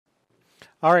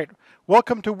All right,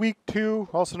 welcome to week 2,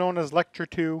 also known as lecture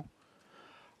 2.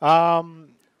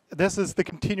 This is the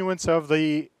continuance of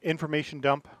the information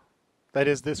dump that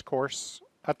is this course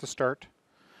at the start.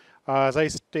 As I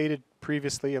stated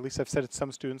previously, at least I've said it to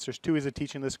some students, there's two ways of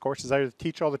teaching this course. Is either to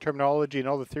teach all the terminology and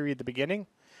all the theory at the beginning,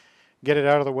 get it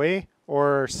out of the way,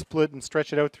 or split and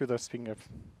stretch it out through the,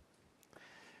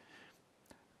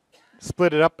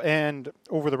 split it up and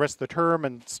over the rest of the term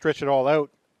and stretch it all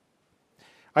out.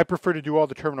 I prefer to do all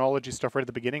the terminology stuff right at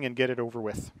the beginning and get it over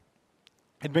with.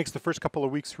 It makes the first couple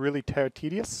of weeks really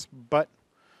tedious, but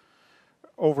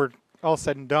over all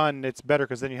said and done, it's better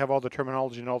because then you have all the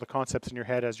terminology and all the concepts in your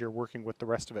head as you're working with the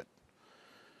rest of it.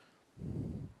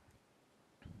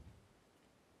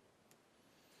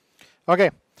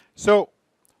 Okay, so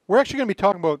we're actually going to be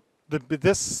talking about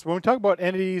when we talk about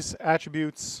entities,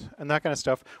 attributes, and that kind of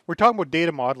stuff, we're talking about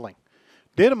data modeling.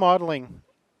 Data modeling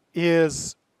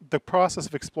is the process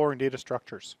of exploring data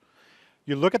structures.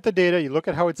 You look at the data, you look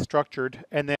at how it's structured,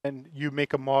 and then you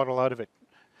make a model out of it.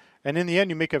 And in the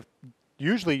end,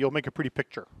 usually you'll make a pretty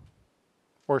picture,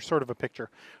 or sort of a picture.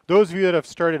 Those of you that have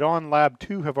started on Lab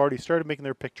 2 have already started making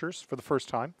their pictures for the first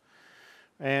time.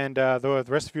 And the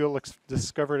rest of you will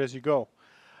discover it as you go.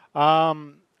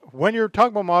 When you're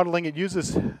talking about modeling, it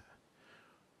uses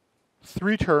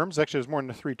 3 terms. Actually, there's more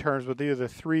than 3 terms, but these are the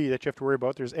 3 that you have to worry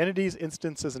about. There's entities,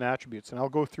 instances, and attributes. And I'll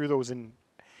go through those in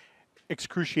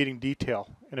excruciating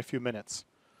detail in a few minutes.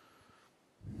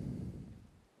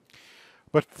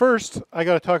 But first, I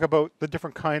got to talk about the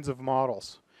different kinds of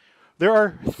models. There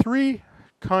are 3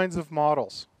 kinds of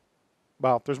models.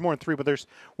 Well, there's more than 3, but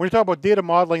when you talk about data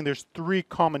modeling, there's 3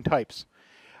 common types.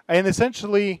 And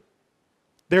essentially,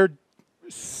 they're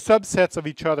subsets of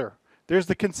each other. There's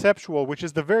the conceptual, which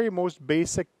is the very most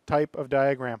basic type of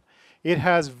diagram. It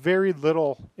has very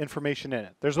little information in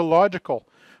it. There's a logical,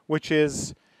 which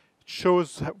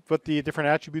shows what the different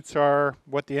attributes are,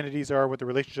 what the entities are, what the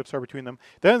relationships are between them.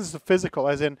 Then there's the physical,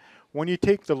 as in when you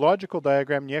take the logical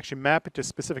diagram and you actually map it to a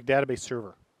specific database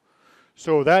server.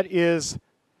 So that is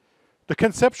the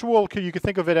conceptual. You could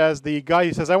think of it as the guy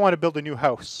who says, I want to build a new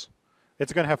house.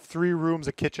 It's going to have 3 rooms,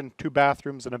 a kitchen, 2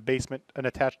 bathrooms, and a basement, an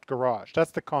attached garage. That's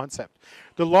the concept.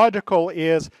 The logical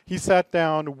is he sat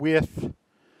down with,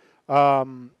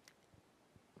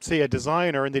 say, a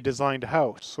designer, and they designed a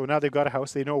house. So now they've got a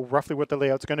house. They know roughly what the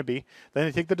layout's going to be. Then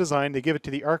they take the design, they give it to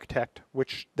the architect,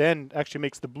 which then actually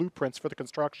makes the blueprints for the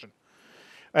construction.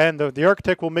 And the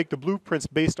architect will make the blueprints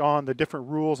based on the different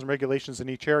rules and regulations in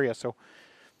each area. So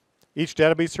each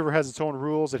database server has its own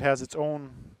rules. It has its own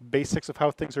basics of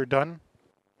how things are done.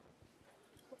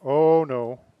 Oh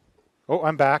no. Oh,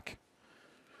 I'm back.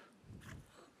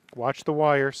 Watch the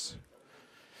wires.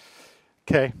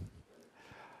 Okay.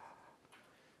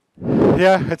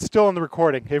 Yeah, it's still in the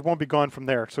recording. It won't be gone from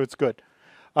there, so it's good.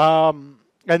 And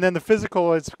then the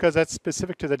physical is because that's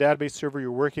specific to the database server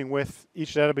you're working with.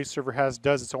 Each database server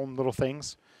does its own little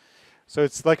things. So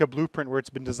it's like a blueprint where it's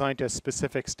been designed to a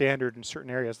specific standard in certain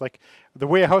areas. Like the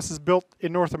way a house is built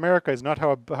in North America is not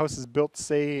how a house is built,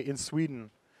 say, in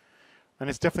Sweden. And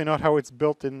it's definitely not how it's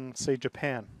built in, say,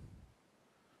 Japan.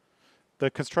 The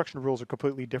construction rules are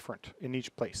completely different in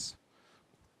each place.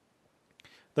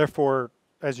 Therefore,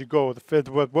 as you go,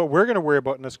 what we're going to worry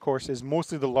about in this course is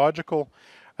mostly the logical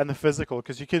and the physical,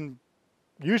 because you can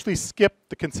usually skip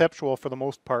the conceptual for the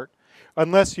most part,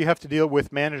 unless you have to deal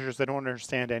with managers that don't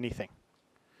understand anything.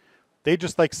 They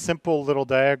just like simple little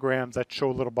diagrams that show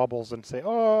little bubbles and say,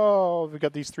 oh, we've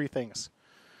got these 3 things.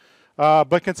 But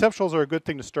conceptuals are a good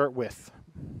thing to start with.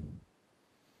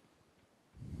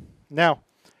 Now,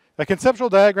 a conceptual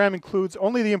diagram includes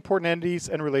only the important entities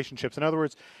and relationships. In other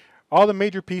words, all the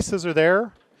major pieces are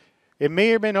there. It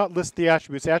may or may not list the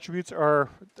attributes. Attributes are,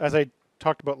 as I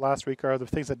talked about last week, are the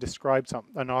things that describe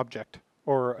an object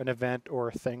or an event or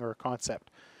a thing or a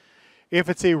concept. If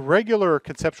it's a regular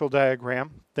conceptual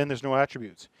diagram, then there's no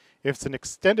attributes. If it's an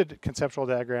extended conceptual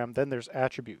diagram, then there's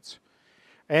attributes.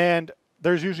 And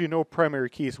there's usually no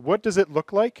primary keys. What does it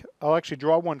look like? I'll actually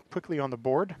draw one quickly on the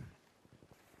board.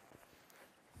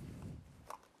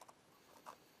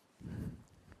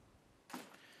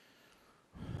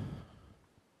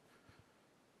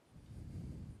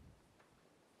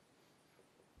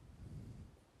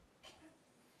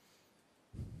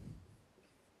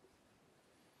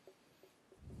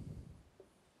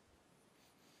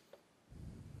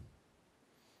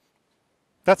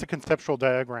 That's a conceptual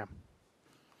diagram.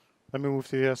 Let me move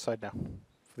to the other side now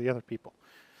for the other people.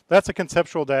 That's a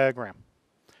conceptual diagram.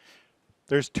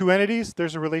 There's 2 entities,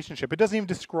 there's a relationship. It doesn't even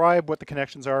describe what the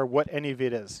connections are, what any of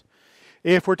it is.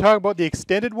 If we're talking about the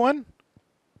extended one,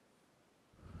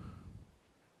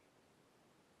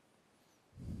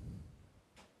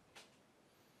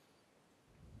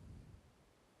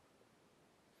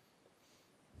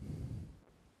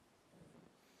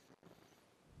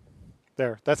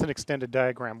 There, that's an extended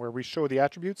diagram where we show the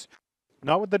attributes,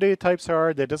 not what the data types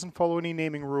are. That doesn't follow any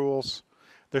naming rules.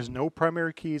 There's no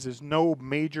primary keys. There's no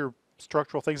major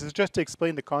structural things. It's just to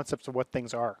explain the concepts of what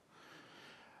things are.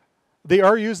 They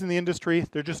are used in the industry.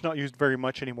 They're just not used very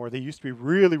much anymore. They used to be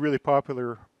really, really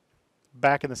popular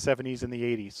back in the 70s and the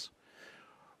 80s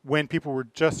when people were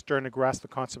just starting to grasp the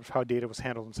concept of how data was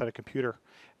handled inside a computer.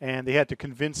 And they had to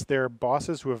convince their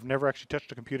bosses who have never actually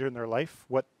touched a computer in their life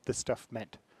what this stuff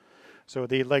meant. So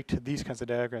they liked these kinds of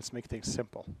diagrams to make things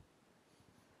simple.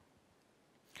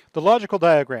 The logical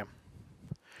diagram.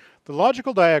 The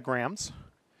logical diagrams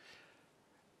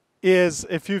is,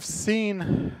 if you've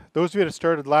seen, those of you that have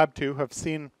started Lab 2 have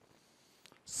seen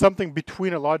something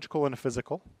between a logical and a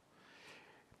physical.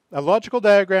 A logical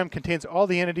diagram contains all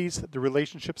the entities, the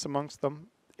relationships amongst them.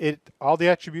 All the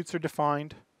attributes are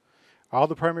defined. All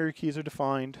the primary keys are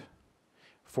defined.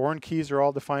 Foreign keys are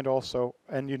all defined also,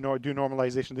 and you do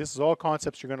normalization. This is all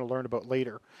concepts you're going to learn about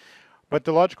later. But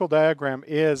the logical diagram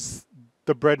is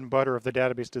the bread and butter of the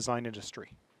database design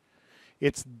industry.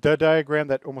 It's the diagram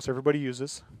that almost everybody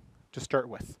uses to start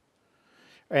with.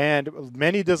 And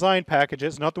many design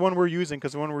packages, not the one we're using,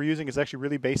 because the one we're using is actually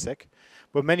really basic,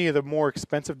 but many of the more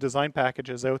expensive design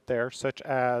packages out there, such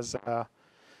as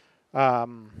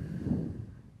Data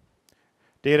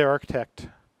Architect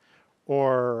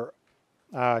or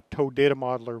Toad Data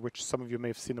Modeler, which some of you may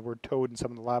have seen the word Toad in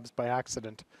some of the labs by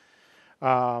accident.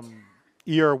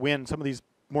 ER-Win, some of these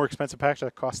more expensive packages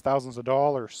that cost thousands of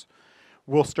dollars,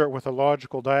 will start with a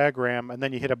logical diagram, and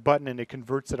then you hit a button and it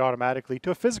converts it automatically to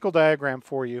a physical diagram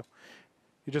for you.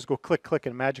 You just go click, click,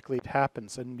 and magically it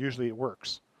happens, and usually it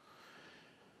works.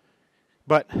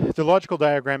 But the logical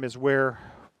diagram is where,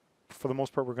 for the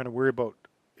most part, we're going to worry about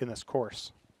in this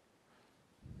course.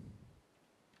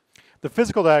 The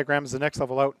physical diagram is the next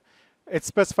level out. It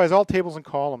specifies all tables and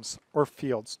columns, or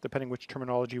fields, depending which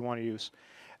terminology you want to use.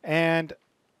 And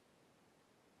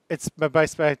it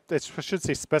should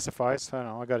say specifies. I don't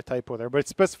know, I got a typo there, but it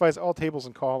specifies all tables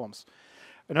and columns.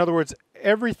 In other words,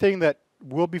 everything that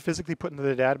will be physically put into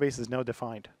the database is now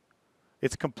defined.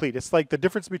 It's complete. It's like the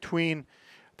difference between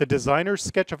the designer's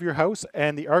sketch of your house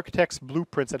and the architect's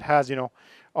blueprints that has,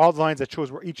 all the lines that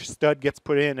shows where each stud gets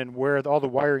put in and where all the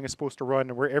wiring is supposed to run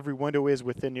and where every window is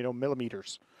within,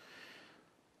 millimeters.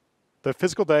 The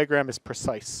physical diagram is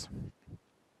precise.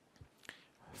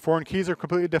 Foreign keys are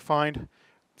completely defined.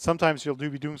 Sometimes you'll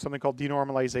be doing something called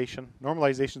denormalization.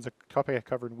 Normalization is a topic I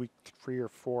covered in week 3 or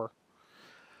 4.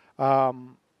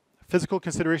 Physical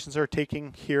considerations are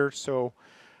taken here. So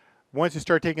once you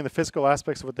start taking the physical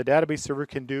aspects of what the database server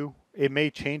can do, it may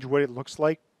change what it looks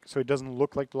like. So it doesn't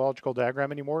look like the logical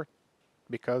diagram anymore.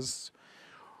 Just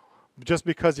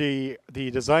because the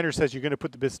designer says you're going to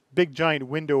put this big giant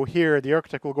window here, the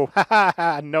architect will go, ha ha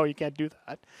ha, no, you can't do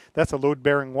that. That's a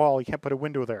load-bearing wall. You can't put a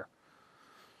window there.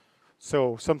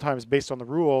 So sometimes based on the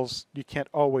rules, you can't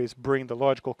always bring the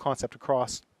logical concept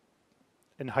across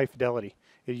in high fidelity.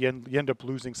 You end up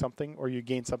losing something or you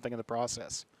gain something in the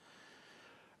process.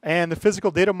 And the physical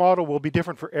data model will be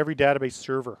different for every database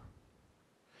server.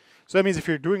 So that means if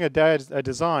you're doing a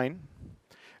design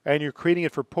and you're creating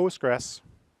it for Postgres,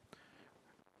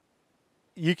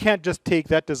 you can't just take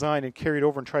that design and carry it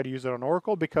over and try to use it on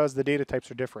Oracle because the data types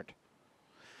are different.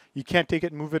 You can't take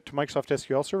it and move it to Microsoft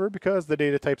SQL Server because the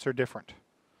data types are different.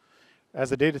 As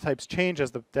the data types change,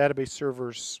 as the database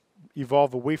servers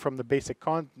evolve away from the basic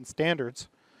standards,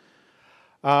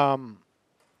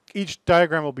 each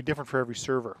diagram will be different for every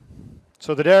server.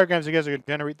 So the diagrams you guys are going to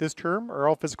generate this term are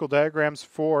all physical diagrams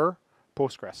for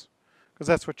Postgres, because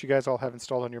that's what you guys all have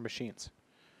installed on your machines.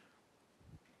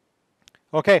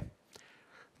 Okay,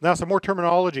 now some more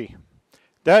terminology.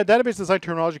 Database design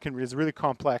terminology is really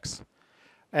complex.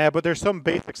 But there's some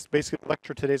basics. Basically, the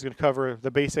lecture today is going to cover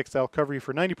the basics that'll cover you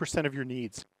for 90% of your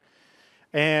needs.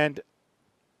 And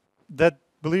that,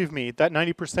 believe me, that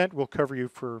 90% will cover you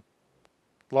for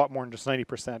a lot more than just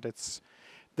 90%. It's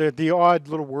the odd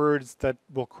little words that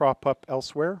will crop up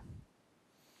elsewhere.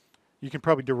 You can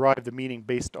probably derive the meaning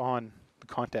based on the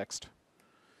context.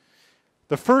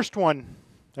 The first one,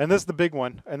 and this is the big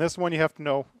one, and this one you have to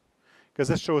know because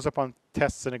this shows up on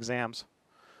tests and exams.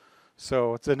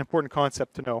 So it's an important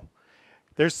concept to know.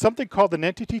 There's something called an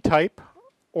entity type,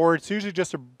 or it's usually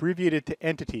just abbreviated to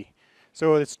entity.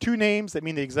 So it's two names that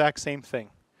mean the exact same thing.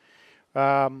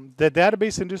 The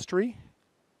database industry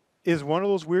is one of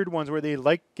those weird ones where they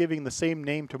like giving the same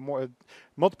name to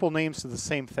multiple names to the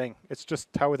same thing. It's just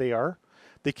how they are.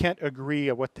 They can't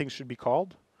agree on what things should be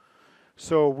called.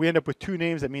 So we end up with two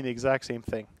names that mean the exact same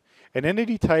thing. An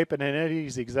entity type and an entity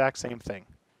is the exact same thing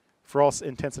for all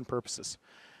intents and purposes.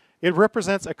 It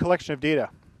represents a collection of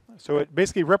data. So it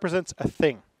basically represents a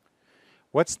thing.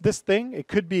 What's this thing? It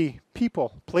could be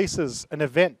people, places, an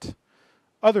event,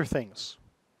 other things.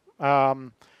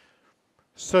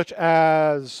 Such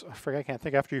as, I forget, I can't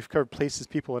think, after you've covered places,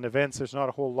 people, and events, there's not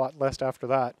a whole lot left after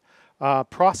that.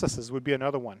 Processes would be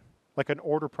another one, like an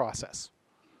order process.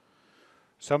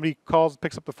 Somebody calls,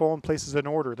 picks up the phone, places an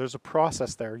order. There's a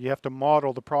process there. You have to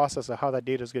model the process of how that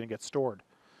data is going to get stored.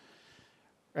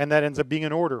 And that ends up being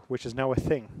an order, which is now a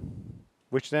thing,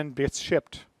 which then gets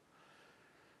shipped,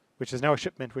 which is now a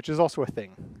shipment, which is also a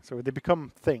thing. So they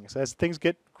become things. As things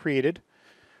get created,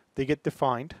 they get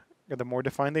defined. And the more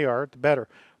defined they are, the better.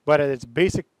 But at its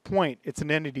basic point, it's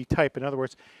an entity type. In other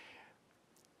words,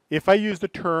 if I use the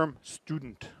term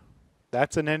student,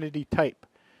 that's an entity type.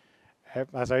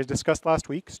 As I discussed last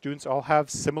week, students all have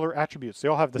similar attributes. They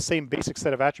all have the same basic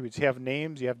set of attributes. You have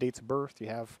names, you have dates of birth, you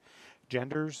have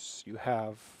genders, you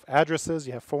have addresses,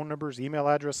 you have phone numbers, email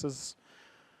addresses.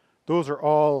 Those are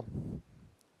all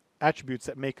attributes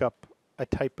that make up a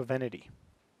type of entity.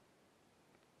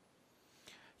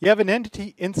 You have an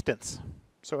entity instance.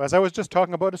 So as I was just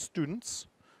talking about as students,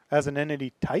 as an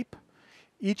entity type,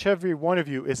 every one of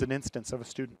you is an instance of a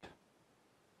student.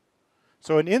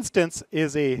 So an instance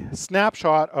is a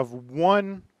snapshot of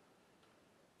one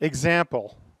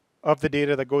example of the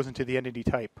data that goes into the entity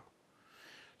type.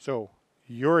 So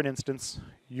you're an instance,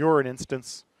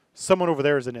 someone over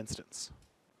there is an instance.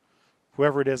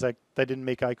 Whoever it is that didn't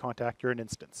make eye contact, you're an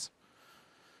instance.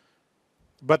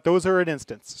 But those are an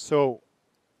instance. So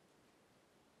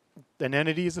an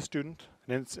entity is a student,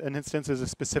 an instance is a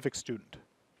specific student.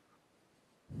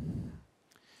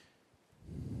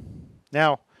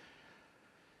 Now,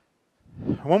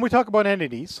 when we talk about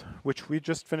entities, which we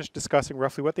just finished discussing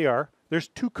roughly what they are, there's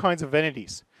two kinds of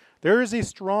entities. There is a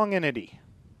strong entity.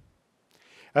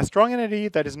 A strong entity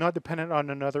that is not dependent on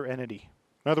another entity.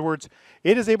 In other words,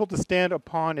 it is able to stand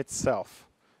upon itself.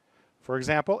 For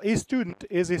example, a student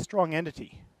is a strong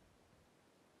entity.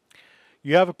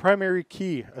 You have a primary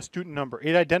key, a student number.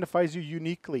 It identifies you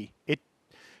uniquely.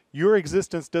 Your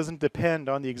existence doesn't depend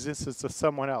on the existence of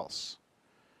someone else.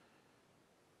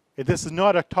 This is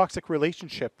not a toxic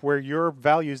relationship where your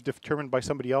value is determined by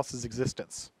somebody else's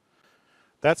existence.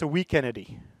 That's a weak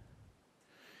entity.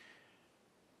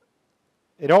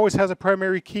 It always has a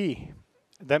primary key.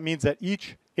 That means that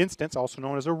each instance, also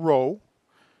known as a row,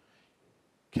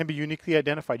 can be uniquely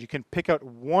identified. You can pick out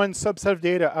one subset of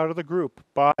data out of the group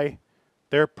by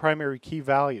their primary key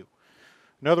value.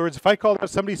 In other words, if I called out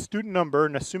somebody's student number,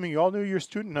 and assuming you all knew your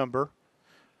student number,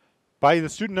 by the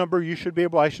student number, I should be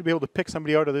able to pick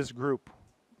somebody out of this group.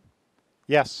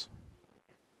 Yes.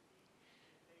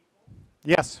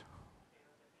 Yes.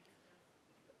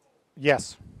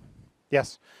 Yes.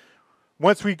 Yes.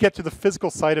 Once we get to the physical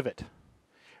side of it.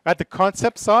 At the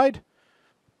concept side,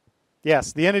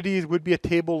 yes, the entity would be a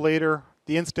table later.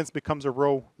 The instance becomes a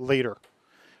row later.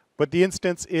 But the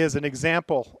instance is an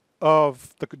example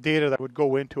of the data that would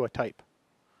go into a type.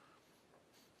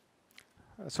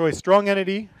 So a strong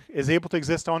entity is able to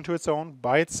exist onto its own,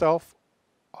 by itself,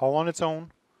 all on its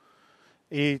own.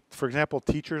 For example,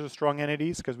 teachers are strong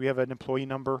entities because we have an employee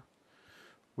number.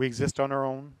 We exist on our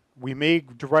own. We may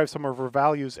derive some of our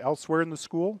values elsewhere in the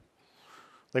school,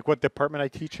 like what department I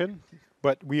teach in,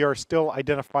 but we are still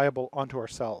identifiable onto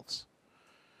ourselves.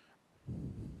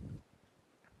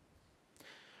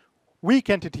 Weak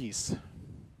entities.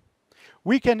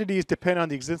 Weak entities depend on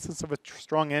the existence of a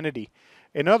strong entity.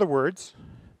 In other words,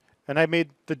 and I made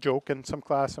the joke, and some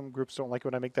groups don't like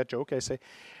when I make that joke. I say,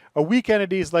 a weak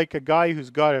entity is like a guy who's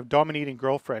got a dominating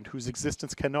girlfriend whose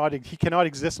existence cannot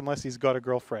exist unless he's got a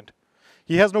girlfriend.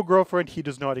 He has no girlfriend, he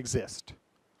does not exist.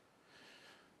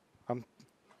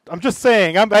 I'm just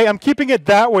saying, I'm keeping it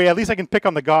that way. At least I can pick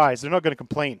on the guys. They're not going to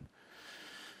complain.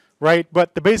 Right?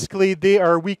 But basically, they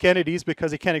are weak entities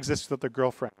because they can't exist without their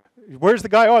girlfriend. Where's the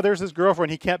guy? Oh, there's his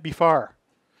girlfriend. He can't be far.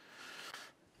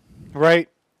 Right?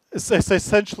 So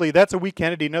essentially, that's a weak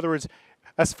entity. In other words,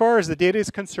 as far as the data is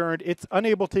concerned, it's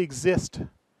unable to exist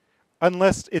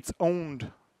unless it's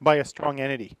owned by a strong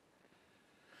entity.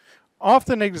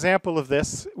 Often an example of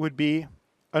this would be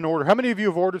an order. How many of you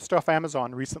have ordered stuff on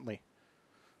Amazon recently?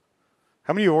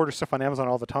 How many of you order stuff on Amazon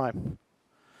all the time?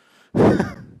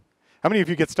 How many of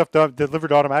you get stuff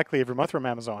delivered automatically every month from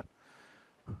Amazon?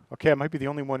 Okay, I might be the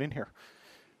only one in here.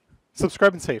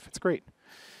 Subscribe and save. It's great.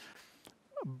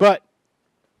 But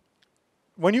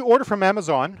when you order from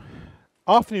Amazon,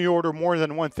 often you order more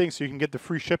than one thing so you can get the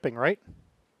free shipping, right?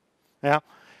 Yeah.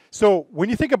 So when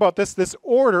you think about this, this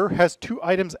order has 2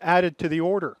 items added to the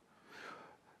order.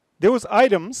 Those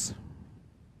items,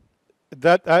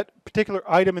 that particular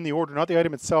item in the order, not the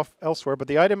item itself elsewhere, but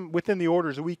the item within the order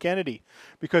is a weak entity.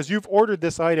 Because you've ordered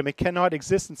this item, it cannot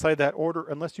exist inside that order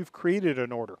unless you've created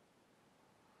an order.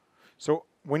 So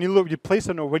when you look,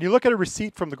 when you look at a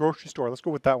receipt from the grocery store, let's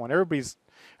go with that one.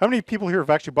 How many people here have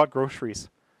actually bought groceries?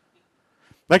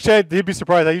 Actually, you'd be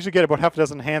surprised. I usually get about half a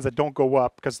dozen hands that don't go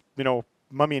up because, you know,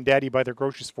 mommy and daddy buy their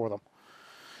groceries for them.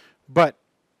 But,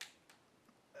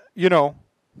 you know,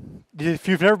 if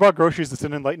you've never bought groceries, it's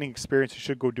an enlightening experience. You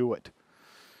should go do it.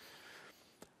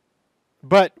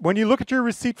 But when you look at your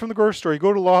receipt from the grocery store, you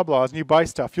go to Loblaws and you buy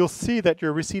stuff, you'll see that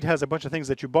your receipt has a bunch of things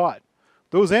that you bought.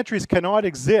 Those entries cannot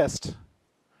exist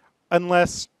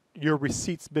unless your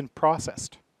receipt's been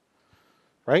processed,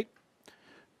 right?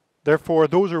 Therefore,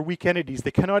 those are weak entities.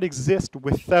 They cannot exist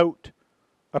without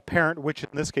a parent, which in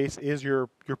this case is your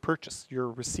purchase, your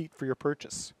receipt for your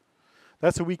purchase.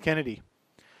 That's a weak entity.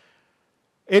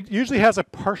 It usually has a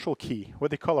partial key, what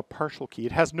they call a partial key.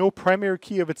 It has no primary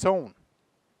key of its own.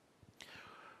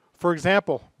 For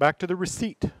example, back to the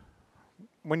receipt.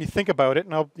 When you think about it,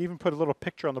 and I'll even put a little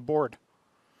picture on the board.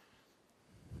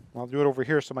 I'll do it over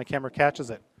here so my camera catches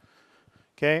it.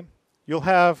 Okay, you'll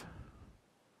have,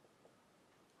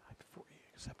 before you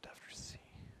accept after C.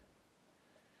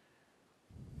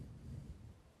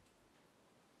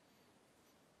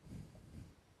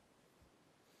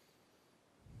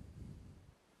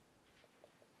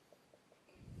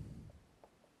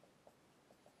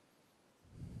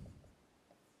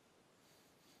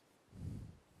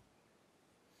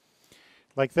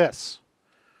 Like this.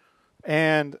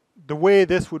 And the way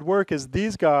this would work is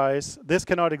these guys, this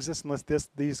cannot exist unless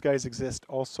these guys exist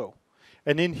also.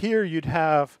 And in here you'd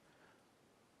have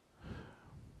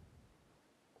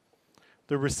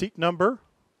the receipt number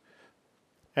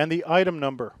and the item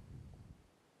number.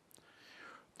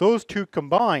 Those two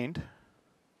combined,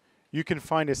 you can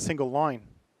find a single line.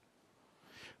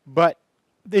 But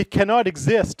they cannot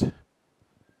exist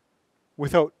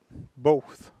without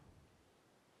both.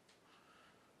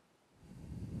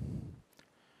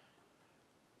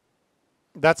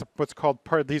 That's what's called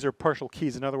these are partial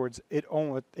keys. In other words,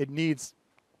 it needs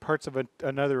parts of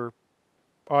another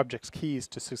object's keys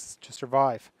to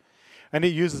survive. And it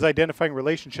uses identifying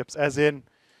relationships, as in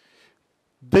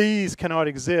these cannot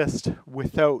exist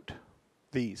without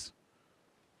these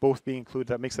both being included.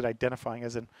 That makes it identifying,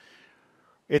 as in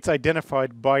it's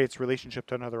identified by its relationship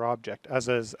to another object,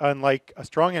 as unlike a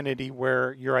strong entity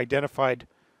where you're identified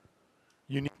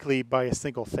uniquely by a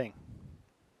single thing.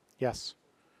 Yes?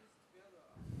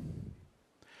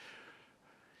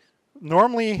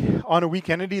 Normally, on a weak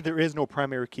entity, there is no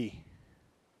primary key.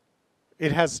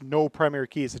 It has no primary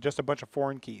keys. It's just a bunch of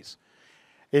foreign keys.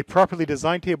 A properly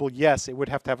designed table, yes, it would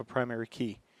have to have a primary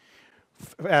key.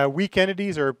 Weak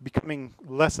entities are becoming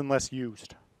less and less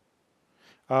used.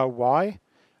 Why?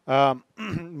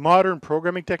 Modern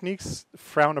programming techniques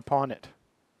frown upon it.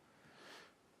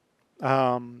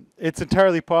 It's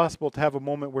entirely possible to have a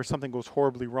moment where something goes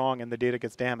horribly wrong and the data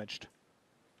gets damaged.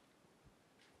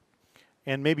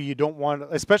 And maybe you don't want,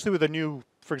 especially with the new,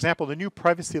 for example, the new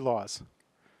privacy laws,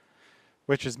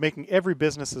 which is making every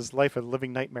business's life a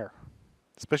living nightmare,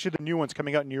 especially the new ones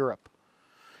coming out in Europe.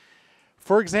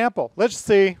 For example, let's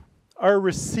say our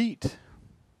receipt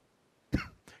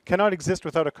cannot exist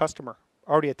without a customer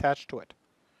already attached to it.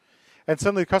 And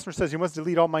suddenly the customer says, you must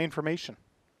delete all my information.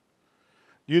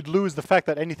 You'd lose the fact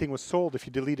that anything was sold if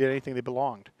you deleted anything they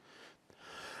belonged.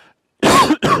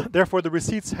 Therefore, the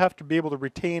receipts have to be able to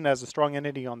retain as a strong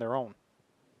entity on their own.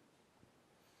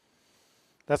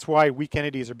 That's why weak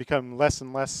entities are becoming less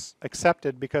and less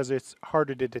accepted, because it's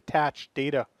harder to detach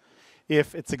data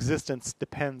if its existence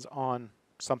depends on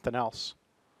something else.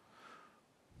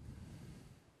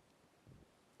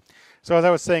 So as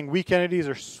I was saying, weak entities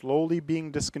are slowly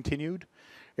being discontinued.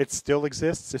 It still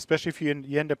exists, especially if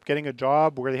you end up getting a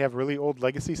job where they have really old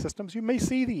legacy systems. You may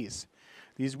see these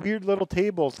weird little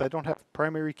tables that don't have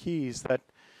primary keys, that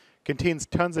contains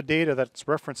tons of data that's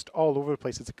referenced all over the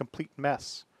place. It's a complete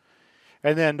mess.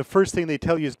 And then the first thing they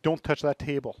tell you is don't touch that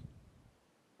table.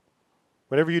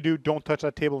 Whatever you do, don't touch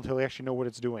that table until you actually know what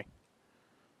it's doing.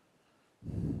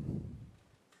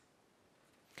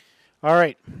 All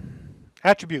right.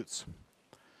 Attributes.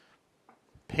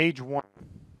 Page 1.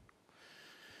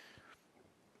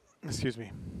 Excuse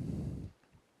me.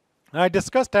 I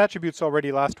discussed attributes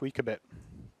already last week a bit.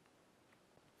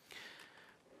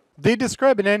 They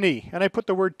describe an entity, and I put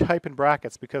the word type in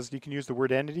brackets because you can use the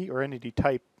word entity or entity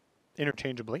type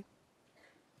interchangeably.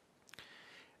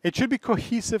 It should be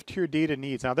cohesive to your data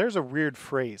needs. Now there's a weird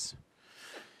phrase.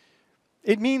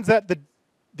 It means that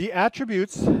the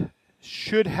attributes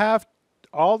should have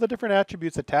all the different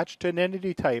attributes attached to an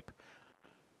entity type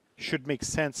should make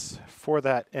sense for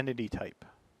that entity type.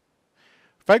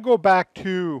 If I go back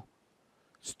to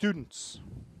students,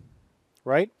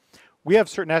 right? We have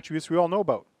certain attributes we all know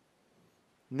about.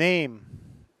 Name,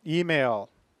 email,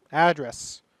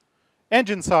 address,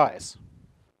 engine size.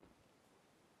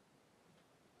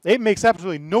 It makes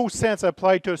absolutely no sense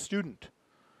applied to a student.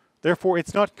 Therefore,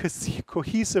 it's not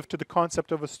cohesive to the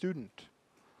concept of a student.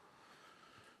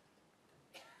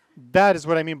 That is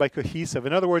what I mean by cohesive.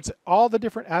 In other words, all the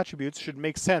different attributes should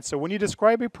make sense. So when you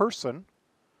describe a person,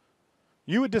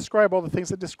 you would describe all the things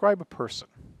that describe a person.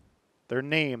 Their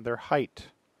name, their height,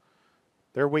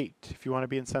 their weight, if you want to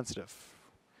be insensitive.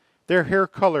 Their hair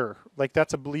color, like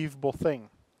that's a believable thing.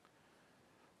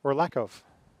 Or lack of,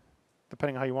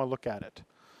 depending on how you want to look at it.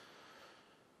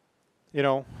 You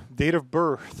know, date of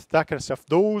birth, that kind of stuff.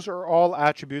 Those are all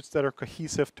attributes that are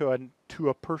cohesive to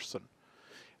a person.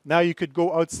 Now you could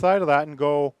go outside of that and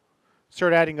go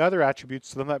start adding other attributes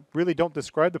to them that really don't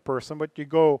describe the person, but you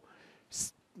go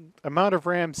amount of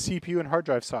RAM, CPU, and hard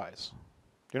drive size.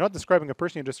 You're not describing a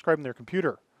person, you're describing their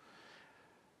computer.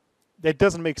 It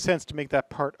doesn't make sense to make that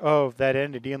part of that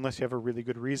entity unless you have a really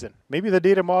good reason. Maybe the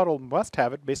data model must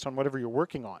have it based on whatever you're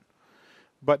working on.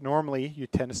 But normally, you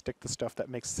tend to stick to stuff that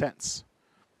makes sense.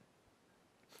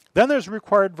 Then there's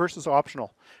required versus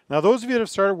optional. Now, those of you that have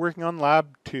started working on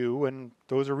Lab 2, and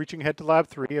those are reaching ahead to Lab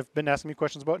 3, have been asking me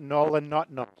questions about null and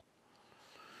not null.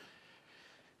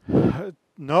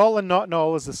 Null and not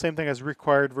null is the same thing as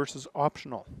required versus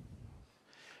optional.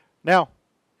 Now,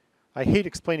 I hate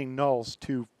explaining nulls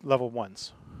to level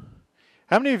 1s.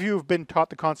 How many of you have been taught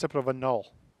the concept of a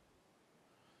null?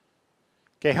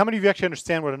 Okay, how many of you actually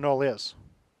understand what a null is?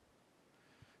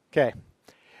 Okay,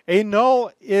 a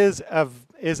null is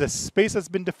a space that's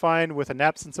been defined with an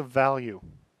absence of value.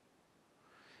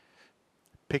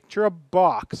 Picture a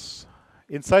box.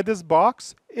 Inside this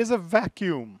box is a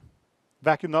vacuum.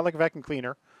 Vacuum, not like a vacuum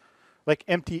cleaner, like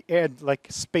empty air, like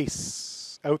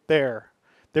space out there.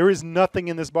 There is nothing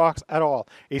in this box at all.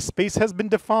 A space has been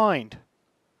defined,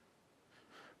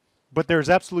 but there's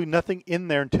absolutely nothing in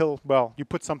there until, well, you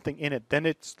put something in it. Then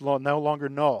it's no longer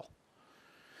null.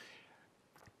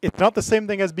 It's not the same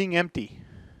thing as being empty.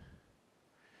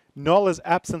 Null is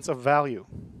absence of value.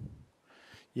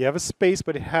 You have a space,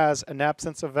 but it has an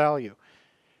absence of value.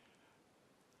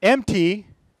 Empty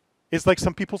is like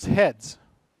some people's heads.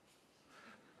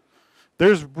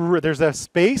 There's a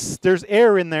space, there's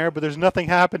air in there, but there's nothing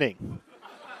happening.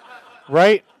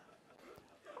 Right?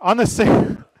 On the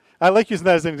same, I like using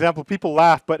that as an example. People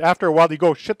laugh, but after a while you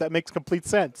go, shit, that makes complete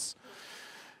sense.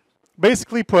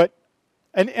 Basically put,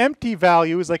 an empty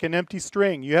value is like an empty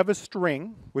string. You have a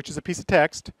string, which is a piece of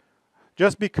text.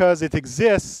 Just because it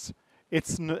exists,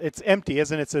 it's empty,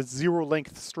 as in it's a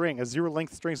zero-length string. A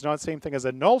zero-length string is not the same thing as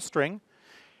a null string.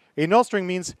 A null string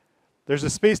means there's a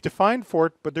space defined for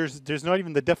it, but there's not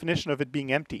even the definition of it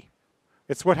being empty.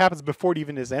 It's what happens before it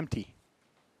even is empty.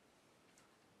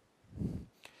 You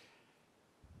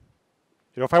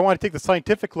know, if I want to take the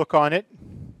scientific look on it,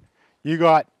 you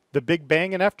got the Big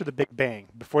Bang and after the Big Bang.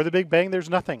 Before the Big Bang, there's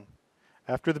nothing.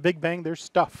 After the Big Bang, there's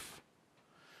stuff.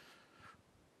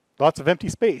 Lots of empty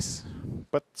space,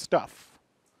 but stuff.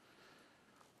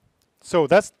 So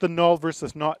that's the null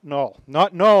versus not null.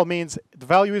 Not null means the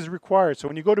value is required. So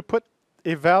when you go to put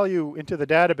a value into the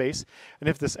database, and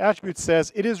if this attribute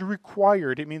says it is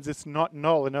required, it means it's not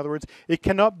null. In other words, it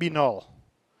cannot be null.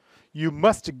 You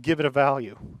must give it a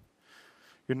value.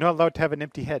 You're not allowed to have an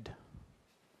empty head.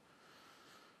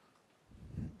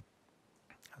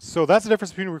 So that's the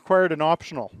difference between required and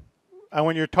optional. And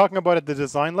when you're talking about at the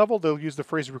design level, they'll use the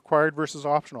phrase required versus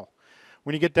optional.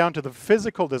 When you get down to the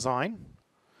physical design,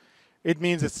 it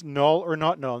means it's null or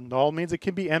not null. Null means it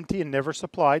can be empty and never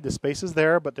supplied. The space is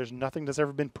there, but there's nothing that's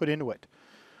ever been put into it.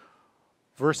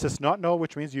 Versus not null,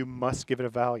 which means you must give it a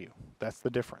value. That's the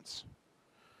difference.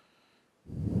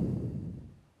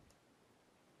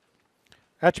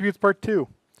 Attributes part 2.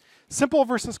 Simple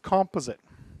versus composite.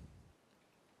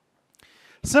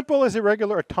 Simple is a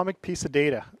regular atomic piece of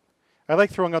data. I like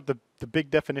throwing out the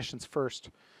big definitions first.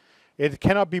 It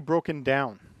cannot be broken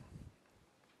down.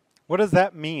 What does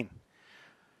that mean?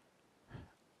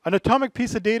 An atomic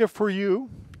piece of data for you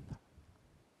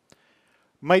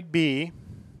might be,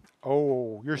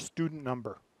 your student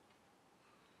number.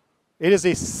 It is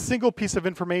a single piece of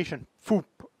information. Foop.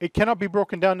 It cannot be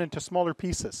broken down into smaller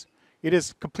pieces. It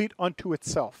is complete unto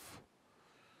itself.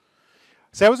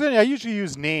 See, I usually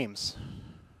use names.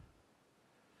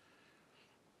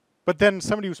 But then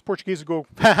somebody who's Portuguese would go,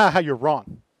 ha ha ha, you're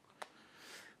wrong.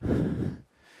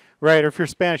 Right, or if you're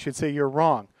Spanish, you'd say you're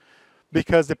wrong.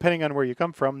 because depending on where you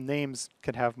come from, names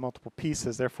can have multiple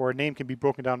pieces. Therefore, a name can be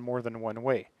broken down more than one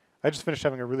way. I just finished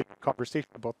having a really good conversation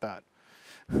about that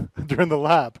during the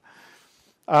lab.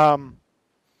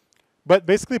 But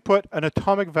basically put, an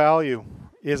atomic value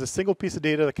is a single piece of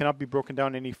data that cannot be broken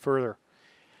down any further.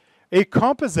 A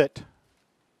composite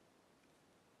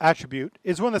attribute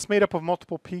is one that's made up of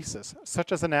multiple pieces,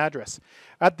 such as an address.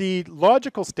 At the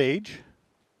logical stage,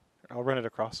 I'll run it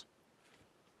across.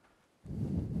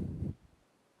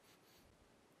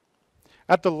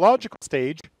 At the logical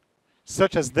stage,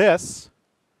 such as this,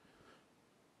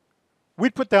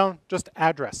 we'd put down just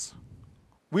address.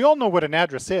 We all know what an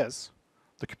address is.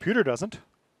 The computer doesn't.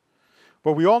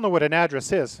 But we all know what an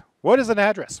address is. What is an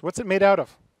address? What's it made out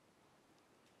of?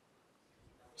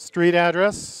 Street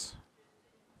address,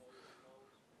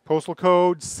 postal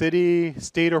code, city,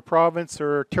 state or province,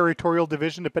 or territorial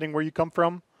division, depending where you come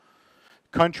from.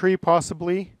 Country,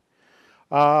 possibly.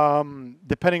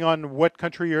 Depending on what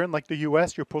country you're in, like the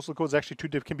US, your postal code is actually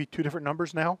can be two different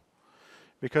numbers now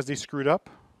because they screwed up.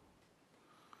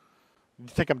 You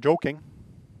think I'm joking?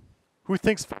 Who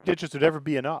thinks 5 digits would ever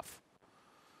be enough?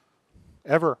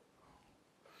 Ever.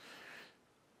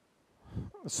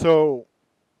 So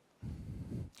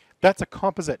that's a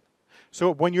composite.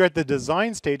 So when you're at the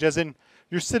design stage, as in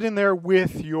you're sitting there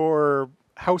with your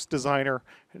house designer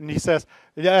and he says,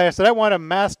 yeah, I said, I want a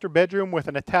master bedroom with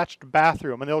an attached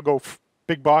bathroom. And they'll go,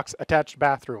 big box, attached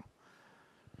bathroom.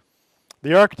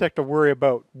 The architect will worry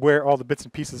about where all the bits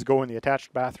and pieces go in the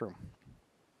attached bathroom.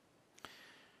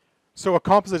 So a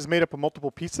composite is made up of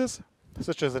multiple pieces,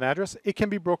 such as an address. It can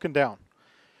be broken down.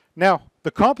 Now,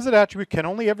 the composite attribute can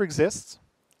only ever exist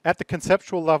at the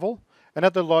conceptual level and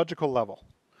at the logical level.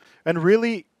 And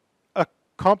really, a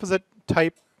composite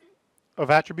type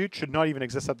of attribute should not even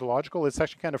exist at the logical. It's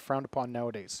actually kind of frowned upon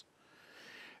nowadays.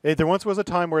 There once was a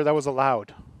time where that was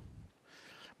allowed.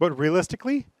 But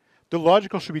realistically, the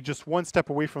logical should be just one step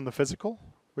away from the physical,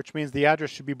 which means the address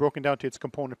should be broken down to its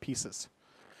component pieces.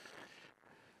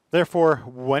 Therefore,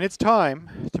 when it's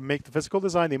time to make the physical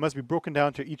design, they must be broken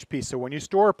down to each piece. So when you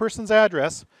store a person's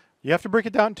address, you have to break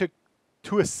it down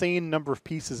to a sane number of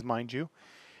pieces, mind you.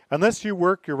 Unless you're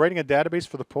writing a database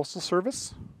for the Postal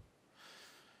Service,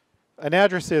 an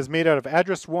address is made out of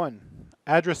address 1,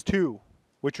 address 2,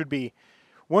 which would be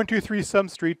 123 Sum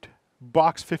Street,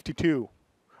 box 52,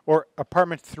 or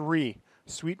apartment 3,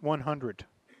 suite 100.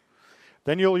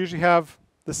 Then you'll usually have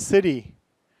the city,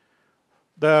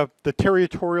 the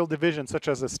territorial division, such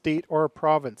as a state or a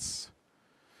province,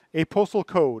 a postal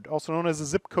code, also known as a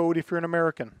zip code if you're an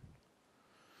American,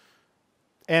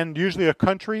 and usually a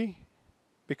country,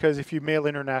 because if you mail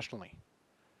internationally.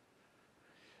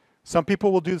 Some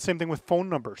people will do the same thing with phone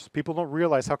numbers. People don't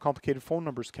realize how complicated phone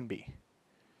numbers can be.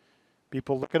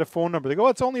 People look at a phone number, they go, oh,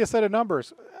 it's only a set of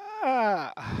numbers.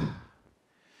 No,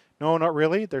 not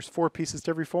really. There's 4 pieces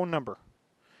to every phone number,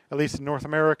 at least in North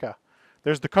America.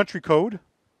 There's the country code,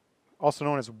 also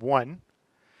known as 1.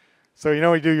 So you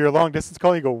know when you do your long distance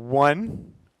call, you go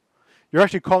 1. You're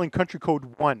actually calling country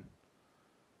code 1.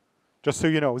 Just so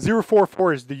you know,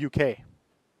 044 is the UK.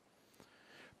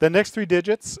 The next 3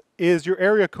 digits is your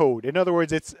area code. In other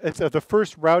words, it's the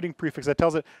first routing prefix that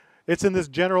tells it it's in this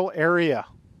general area.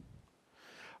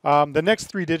 The next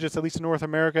 3 digits, at least in North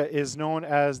America, is known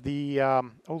as the,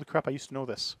 holy crap, I used to know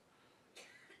this.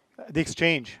 The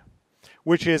exchange,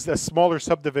 which is a smaller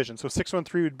subdivision. So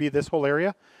 613 would be this whole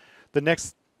area. The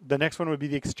next one would be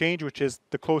the exchange, which is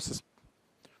the closest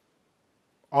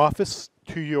office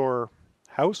to your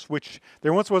house, which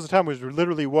there once was a time where there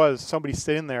literally was somebody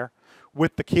sitting there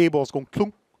with the cables going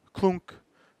clunk, clunk,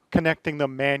 connecting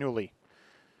them manually.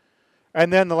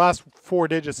 And then the last 4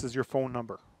 digits is your phone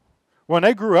number. When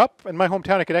I grew up in my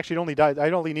hometown, I could actually only dial. I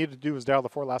only needed to do was dial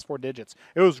the last 4 digits.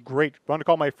 It was great. I wanted to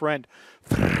call my friend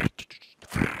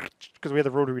because we had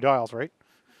the rotary dials, right?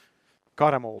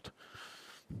 God, I'm old.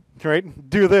 Right?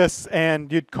 Do this,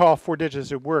 and you'd call 4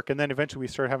 digits at work, and then eventually we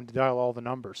started having to dial all the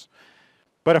numbers.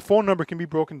 But a phone number can be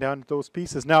broken down into those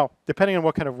pieces. Now, depending on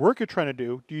what kind of work you're trying to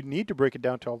do you need to break it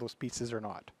down to all those pieces or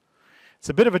not? It's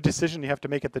a bit of a decision you have to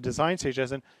make at the design stage,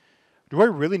 as in, do I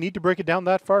really need to break it down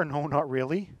that far? No, not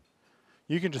really.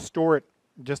 You can just store it,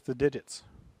 just the digits.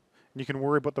 And you can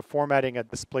worry about the formatting at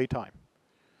display time.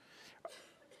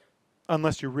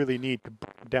 Unless you really need to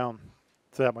break it down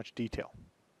to that much detail.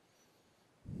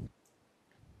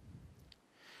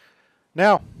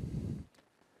 Now,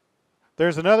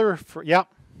 there's another, yeah.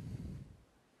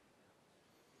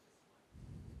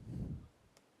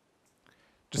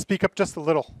 Just speak up just a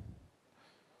little.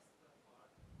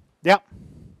 Yeah.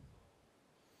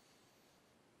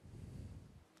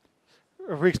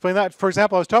 re-explain that. For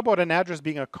example, I was talking about an address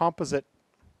being a composite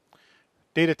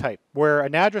data type, where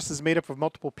an address is made up of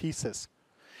multiple pieces.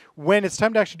 When it's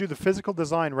time to actually do the physical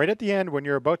design, right at the end, when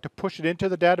you're about to push it into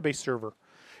the database server,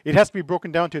 it has to be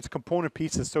broken down to its component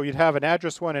pieces. So you'd have an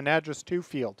address 1 and address 2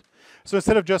 field. So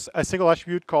instead of just a single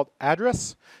attribute called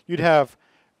address, you'd have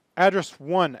address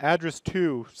 1, address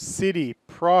 2, city,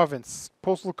 province,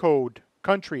 postal code,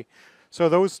 country. So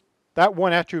that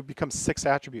one attribute becomes 6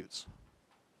 attributes.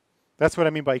 That's what I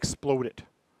mean by explode it.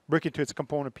 Break it to its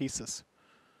component pieces.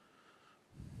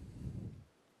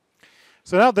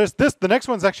 So now there's this. The next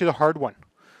one's actually the hard one.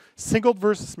 Singled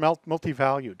versus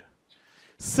multi-valued.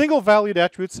 Single valued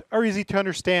attributes are easy to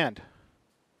understand.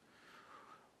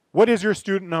 What is your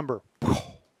student number?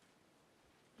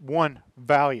 1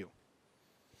 value.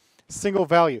 Single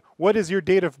value. What is your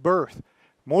date of birth?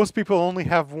 Most people only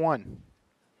have 1.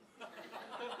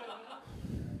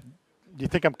 You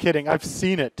think I'm kidding? I've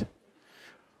seen it.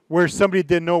 Where somebody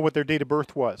didn't know what their date of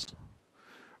birth was.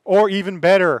 Or even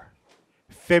better,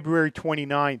 February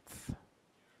 29th.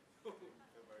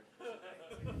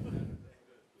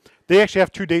 They actually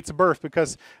have 2 dates of birth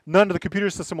because none of the computer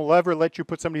system will ever let you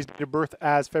put somebody's date of birth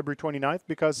as February 29th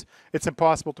because it's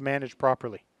impossible to manage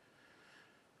properly.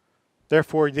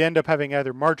 Therefore, you end up having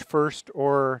either March 1st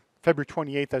or February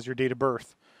 28th as your date of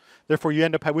birth. Therefore, you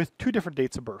end up with 2 different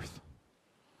dates of birth.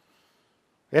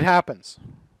 It happens.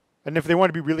 And if they want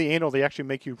to be really anal, they actually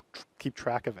make you keep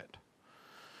track of it.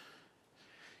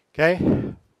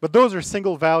 Okay? But those are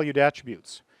single valued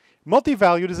attributes.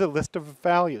 Multi-valued is a list of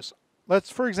values.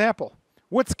 For example,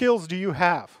 what skills do you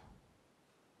have?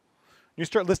 You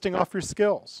start listing off your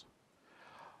skills.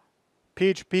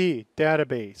 PHP,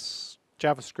 database,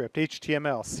 JavaScript,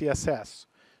 HTML, CSS.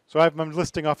 So I'm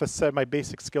listing off my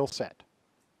basic skill set.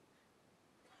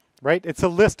 Right? It's a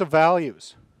list of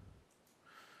values.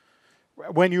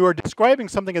 When you are describing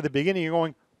something at the beginning, you're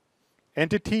going,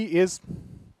 entity is,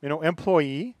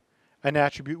 employee. An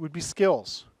attribute would be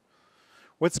skills.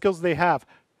 What skills do they have?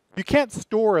 You can't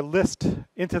store a list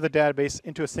into the database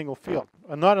into a single field,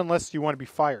 not unless you want to be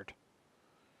fired.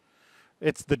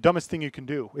 It's the dumbest thing you can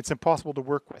do. It's impossible to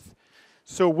work with.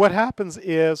 So what happens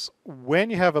is when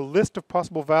you have a list of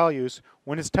possible values,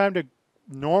 when it's time to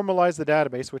normalize the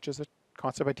database, which is a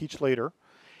concept I teach later,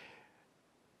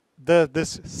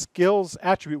 this skills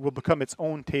attribute will become its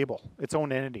own table, its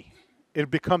own entity. It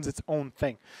becomes its own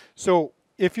thing. So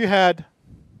if you had,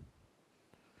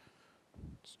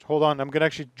 hold on, I'm going to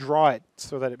actually draw it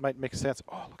so that it might make sense.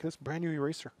 Oh, look at this brand new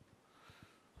eraser.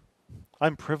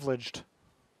 I'm privileged.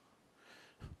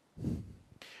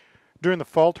 During the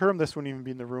fall term, this wouldn't even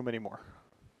be in the room anymore.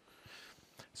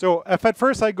 So if at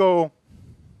first I go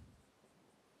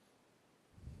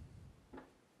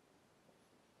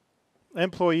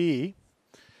employee,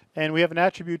 and we have an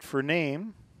attribute for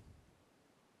name,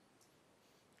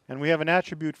 and we have an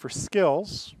attribute for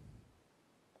skills,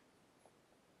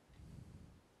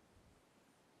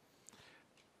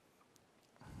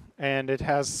 and it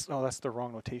has, oh, that's the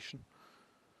wrong notation.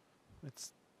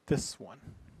 It's this one.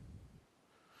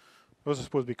 Those are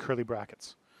supposed to be curly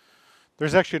brackets.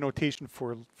 There's actually a notation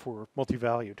for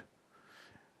multi-valued.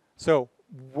 So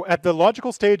at the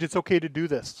logical stage, it's okay to do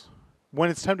this. When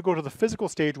it's time to go to the physical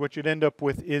stage, what you'd end up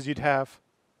with is you'd have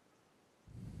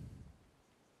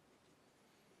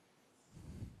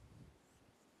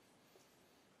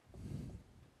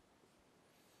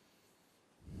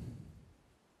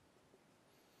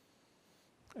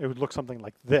it would look something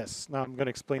like this. Now I'm going to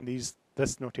explain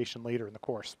this notation later in the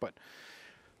course, but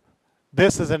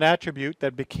this is an attribute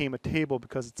that became a table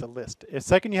because it's a list. The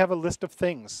second you have a list of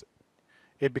things,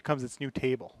 it becomes its new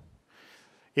table.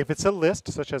 If it's a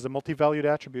list, such as a multi-valued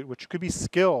attribute, which could be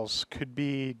skills, could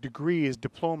be degrees,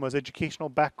 diplomas, educational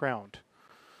background.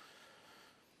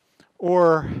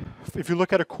 Or if you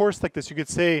look at a course like this, you could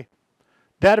say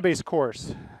database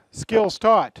course, skills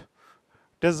taught,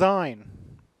 design,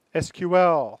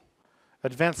 SQL,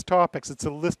 advanced topics. It's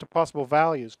a list of possible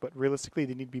values, but realistically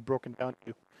they need to be broken down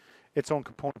to its own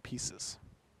component pieces.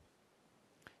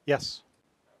 Yes?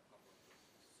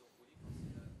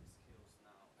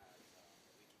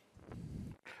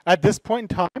 At this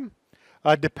point in time,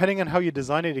 depending on how you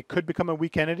design it, it could become a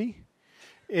weak entity.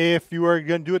 If you are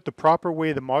going to do it the proper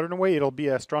way, the modern way, it'll be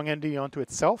a strong entity unto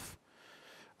itself.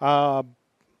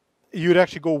 You'd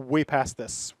actually go way past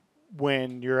this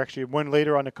when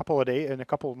later on in a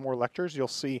couple of more lectures, you'll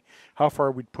see how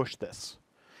far we'd push this.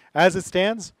 As it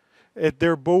stands,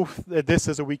 this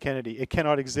is a weak entity. It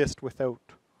cannot exist without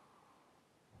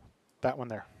that one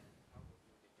there.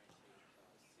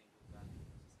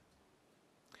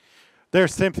 They're the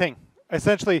same thing.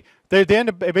 Essentially, they end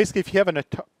up basically if you have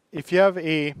if you have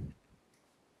a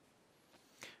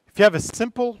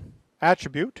simple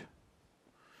attribute,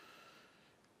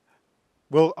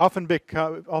 will often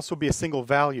also be a single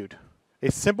valued. A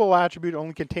simple attribute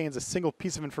only contains a single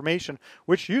piece of information,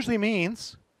 which usually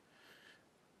means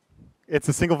it's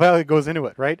a single value that goes into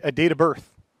it, right? A date of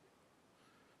birth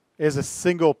is a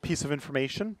single piece of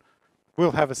information.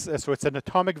 We'll have so it's an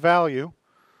atomic value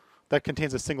that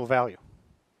contains a single value.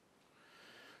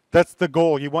 That's the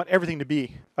goal. You want everything to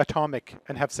be atomic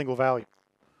and have single value.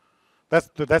 That's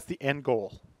the end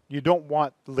goal. You don't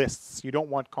want lists. You don't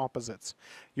want composites.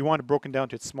 You want it broken down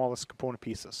to its smallest component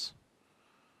pieces.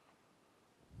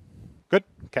 Good?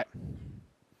 Okay.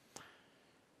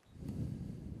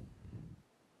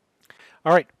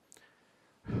 All right.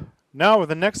 Now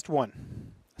the next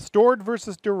one. Stored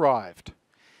versus derived.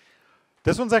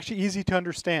 This one's actually easy to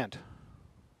understand.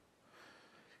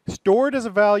 Stored is a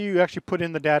value you actually put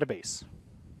in the database.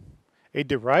 A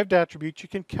derived attribute you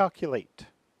can calculate.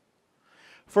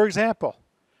 For example,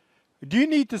 do you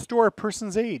need to store a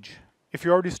person's age if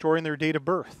you're already storing their date of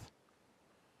birth?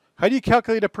 How do you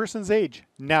calculate a person's age?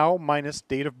 Now minus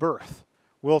date of birth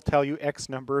will tell you X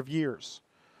number of years.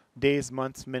 Days,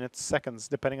 months, minutes, seconds,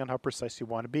 depending on how precise you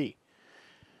want to be.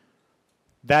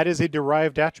 That is a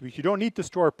derived attribute. You don't need to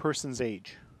store a person's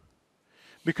age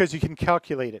because you can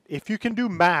calculate it. If you can do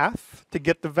math to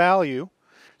get the value,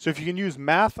 so if you can use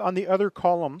math on the other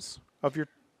columns of your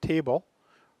table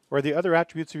or the other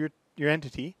attributes of your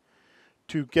entity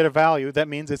to get a value, that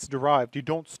means it's derived. You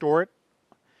don't store it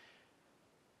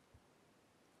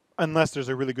unless there's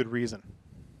a really good reason.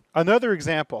 Another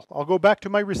example, I'll go back to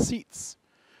my receipts.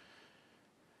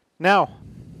 Now,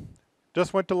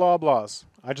 just went to Loblaws.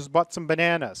 I just bought some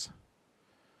bananas.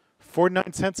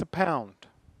 49 cents a pound.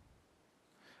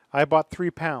 I bought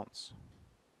 3 pounds.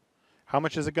 How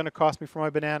much is it going to cost me for my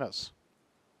bananas?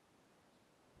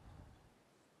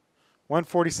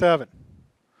 $147.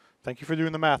 Thank you for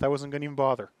doing the math. I wasn't going to even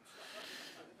bother.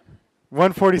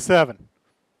 $147.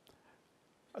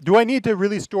 Do I need to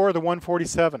really store the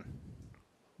 147?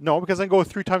 No, because I can go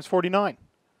 3 times 49.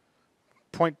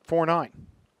 0.49.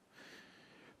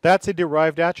 That's a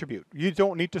derived attribute. You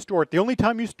don't need to store it. The only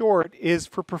time you store it is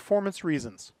for performance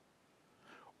reasons.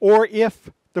 Or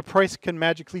if the price can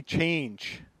magically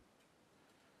change.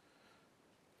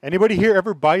 Anybody here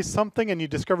ever buy something and you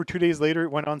discover 2 days later it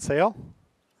went on sale?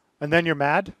 And then you're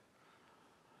mad?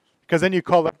 Because then you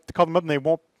call them up and they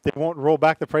won't roll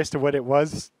back the price to what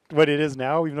it is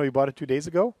now, even though you bought it 2 days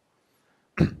ago?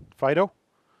 Fido?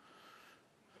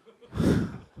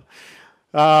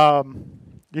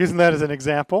 Using that as an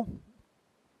example.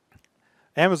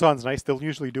 Amazon's nice. They'll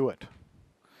usually do it.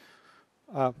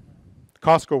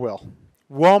 Costco will.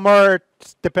 Walmart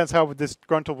depends how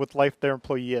disgruntled with life their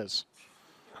employee is.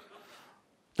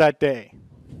 That day.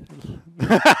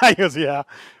 He goes, yeah.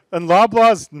 And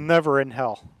Loblaws, never in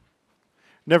hell.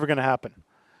 Never going to happen.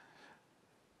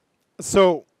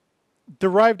 So,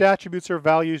 derived attributes are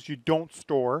values you don't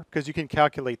store because you can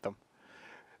calculate them.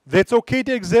 It's okay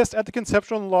to exist at the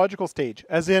conceptual and logical stage,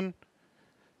 as in,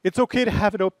 it's okay to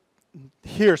have it up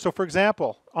here. So for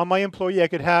example, on my employee, I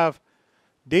could have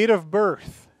date of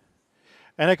birth,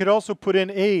 and I could also put in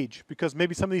age, because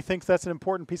maybe somebody thinks that's an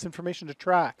important piece of information to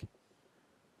track.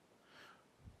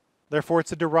 Therefore,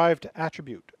 it's a derived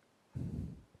attribute.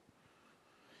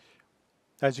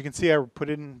 As you can see, I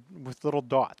put it in with little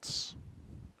dots.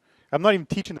 I'm not even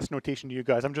teaching this notation to you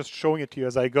guys. I'm just showing it to you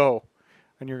as I go.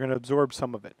 And you're going to absorb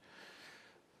some of it.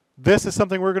 This is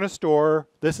something we're going to store.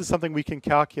 This is something we can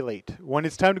calculate. When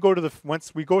it's time to go to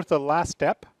once we go to the last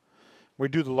step, we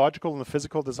do the logical and the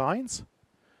physical designs,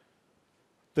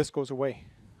 this goes away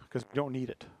because we don't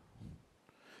need it.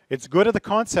 It's good at the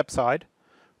concept side,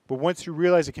 but once you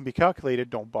realize it can be calculated,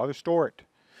 don't bother store it.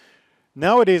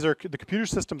 Nowadays, the computer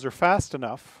systems are fast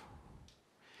enough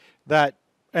that,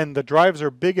 and the drives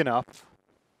are big enough.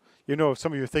 You know,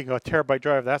 some of you are thinking, a terabyte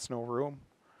drive, that's no room.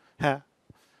 I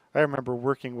remember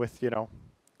working with,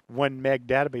 1 meg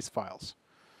database files.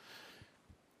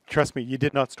 Trust me, you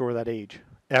did not store that age,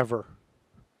 ever.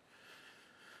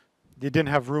 You didn't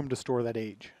have room to store that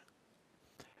age.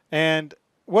 And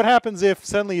what happens if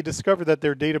suddenly you discover that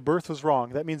their date of birth was wrong?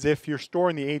 That means if you're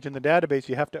storing the age in the database,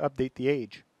 you have to update the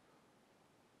age.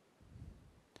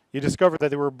 You discover that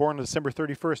they were born on December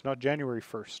 31st, not January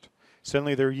 1st.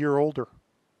 Suddenly they're a year older.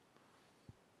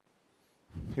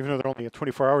 Even though they're only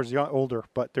 24 hours older,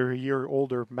 but they're a year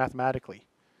older mathematically.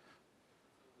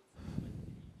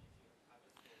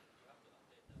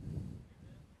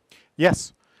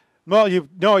 Yes. Well, you'd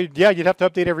have to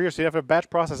update every year, so you'd have a batch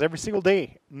process every single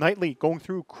day, nightly,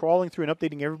 crawling through and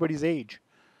updating everybody's age.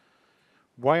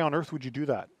 Why on earth would you do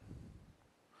that?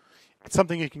 It's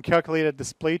something you can calculate at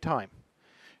display time.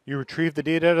 You retrieve the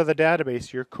data out of the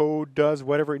database. Your code does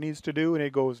whatever it needs to do, and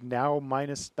it goes now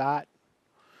minus that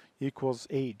equals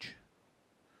age.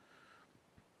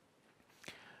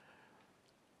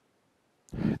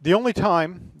 The only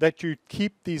time that you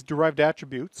keep these derived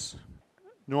attributes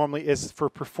normally is for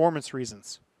performance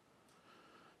reasons.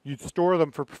 You'd store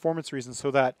them for performance reasons so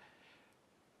that,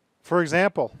 for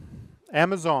example,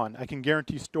 Amazon, I can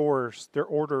guarantee stores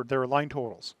their line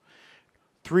totals.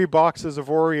 3 boxes of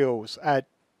Oreos at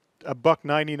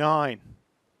 $1.99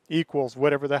 equals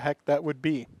whatever the heck that would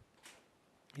be.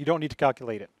 You don't need to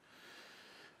calculate it.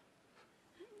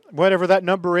 Whatever that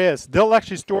number is, they'll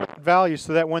actually store that value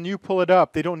so that when you pull it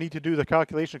up, they don't need to do the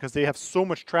calculation because they have so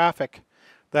much traffic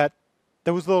that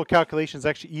those little calculations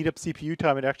actually eat up CPU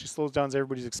time. It actually slows down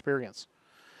everybody's experience.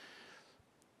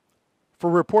 For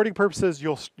reporting purposes,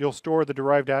 you'll store the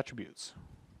derived attributes.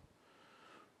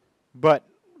 But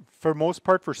for most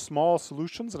part, for small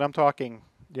solutions, and I'm talking,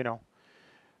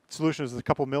 solutions with a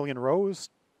couple million rows,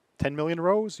 10 million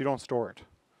rows, you don't store it.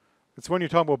 It's when you're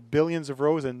talking about billions of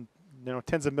rows and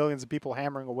tens of millions of people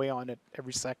hammering away on it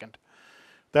every second.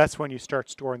 That's when you start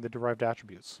storing the derived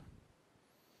attributes.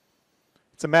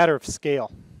 It's a matter of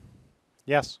scale.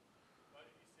 Yes?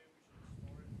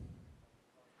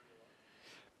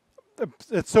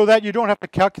 It's so that you don't have to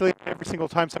calculate every single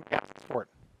time somebody asks for it.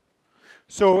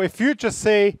 So if you just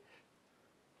say,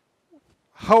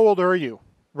 how old are you?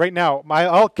 Right now,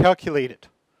 I'll calculate it.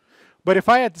 But if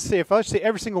I had to say, if I say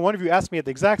every single one of you asked me at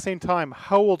the exact same time,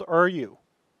 how old are you?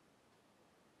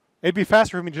 It'd be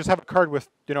faster for me to just have a card with,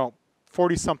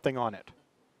 40-something on it.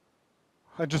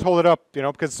 I just hold it up,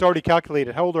 because it's already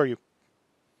calculated. How old are you?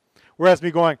 Whereas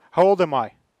me going, how old am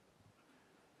I?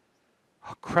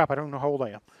 Oh, crap, I don't know how old I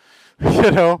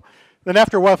am. Then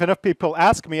after a while, if enough people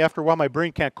ask me, after a while my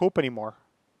brain can't cope anymore.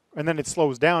 And then it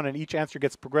slows down and each answer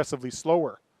gets progressively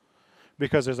slower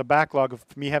because there's a backlog of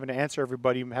me having to answer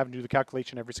everybody and having to do the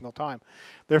calculation every single time.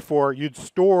 Therefore, you'd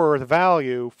store the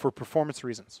value for performance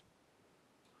reasons.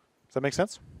 Does that make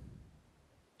sense?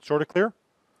 Sort of clear?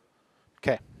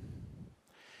 Okay.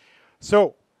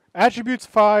 So, attributes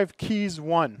 5, keys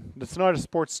 1. That's not a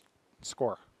sports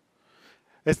score.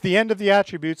 It's the end of the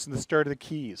attributes and the start of the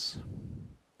keys.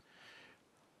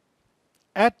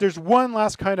 There's one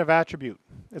last kind of attribute.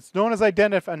 It's known as an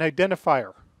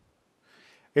identifier.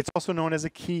 It's also known as a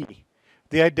key.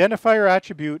 The identifier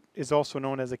attribute is also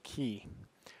known as a key.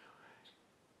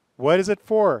 What is it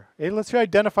for? It lets you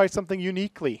identify something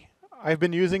uniquely. I've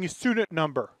been using a student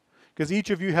number because each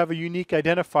of you have a unique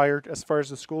identifier as far as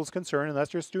the school is concerned, and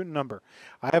that's your student number.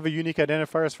 I have a unique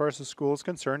identifier as far as the school is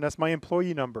concerned. That's my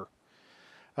employee number.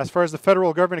 As far as the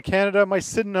federal government of Canada, my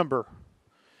SIN number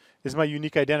is my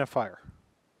unique identifier.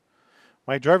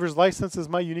 My driver's license is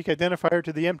my unique identifier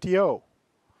to the MTO.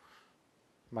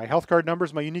 My health card number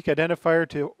is my unique identifier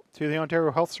to the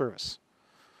Ontario Health Service.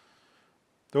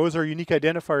 Those are unique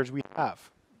identifiers we have.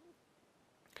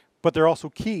 But they're also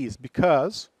keys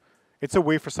because it's a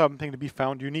way for something to be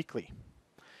found uniquely.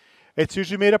 It's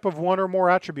usually made up of one or more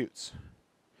attributes.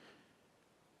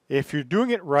 If you're doing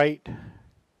it right,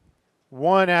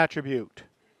 one attribute.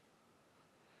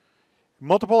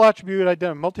 Multiple attribute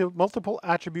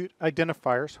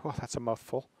identifiers. Oh, that's a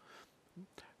mouthful.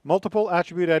 Multiple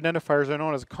attribute identifiers are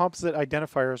known as composite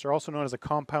identifiers, are also known as a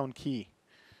compound key.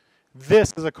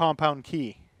 This is a compound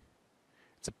key.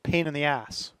 It's a pain in the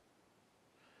ass.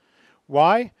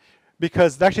 Why?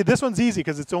 Because actually this one's easy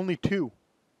because it's only 2.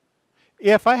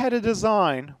 If I had a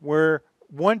design where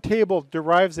one table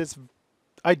derives its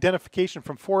identification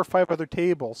from 4 or 5 other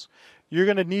tables, you're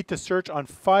going to need to search on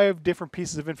 5 different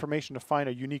pieces of information to find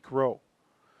a unique row.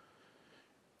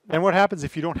 And what happens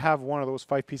if you don't have one of those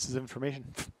 5 pieces of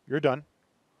information? You're done.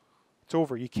 It's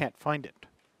over. You can't find it.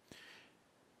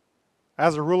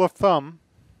 As a rule of thumb,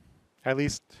 at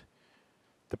least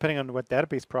depending on what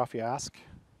database prof you ask,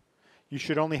 you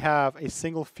should only have a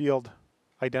single field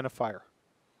identifier,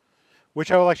 which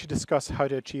I will actually discuss how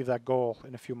to achieve that goal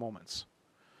in a few moments.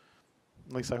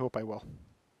 At least I hope I will.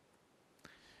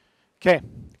 Okay,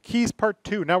 keys part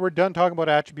 2. Now we're done talking about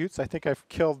attributes. I think I've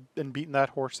killed and beaten that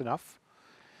horse enough.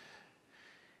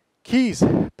 Keys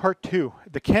part 2,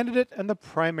 the candidate and the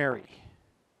primary.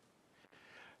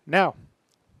 Now,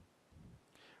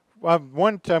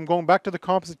 I'm going back to the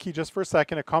composite key just for a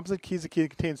second. A composite key is a key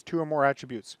that contains 2 or more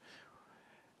attributes.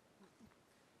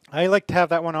 I like to have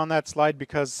that one on that slide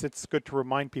because it's good to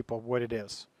remind people what it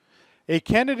is. A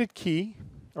candidate key,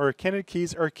 or candidate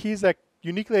keys, are keys that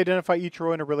uniquely identify each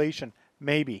row in a relation,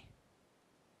 maybe.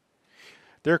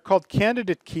 They're called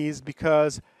candidate keys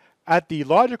because at the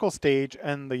logical stage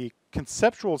and the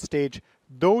conceptual stage,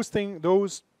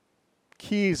 those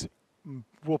keys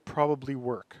will probably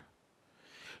work.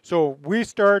 So we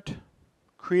start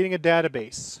creating a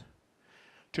database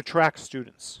to track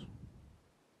students.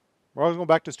 We're always going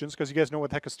back to students because you guys know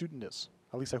what the heck a student is.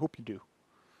 At least I hope you do.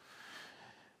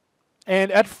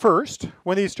 And at first,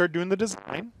 when they start doing the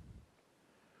design,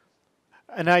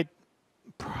 and I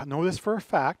know this for a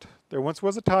fact, there once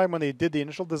was a time when they did the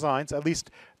initial designs, at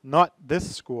least not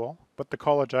this school, but the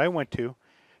college I went to,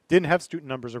 didn't have student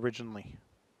numbers originally.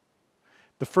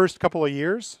 The first couple of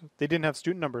years, they didn't have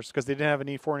student numbers because they didn't have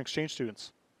any foreign exchange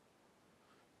students.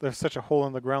 There's such a hole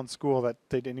in the ground school that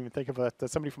they didn't even think of that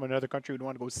somebody from another country would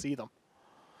want to go see them.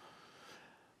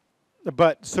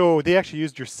 But so they actually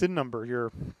used your SIN number,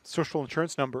 your social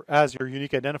insurance number, as your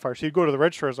unique identifier. So you'd go to the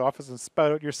registrar's office and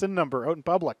spout out your SIN number out in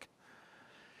public.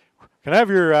 Can I have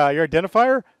your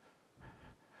identifier?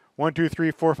 1, 2,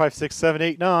 3, 4, 5, 6, 7,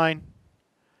 8, 9.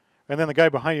 And then the guy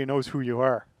behind you knows who you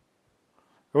are.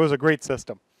 It was a great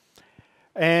system.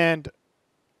 And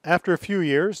after a few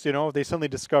years, they suddenly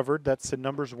discovered that SIN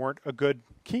numbers weren't a good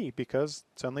key because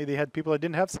suddenly they had people that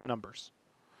didn't have SIN numbers.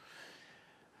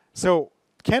 So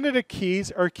candidate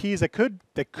keys are keys that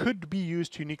could be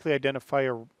used to uniquely identify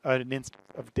an instance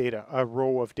of data, a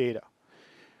row of data.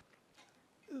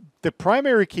 The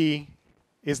primary key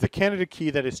is the candidate key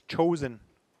that is chosen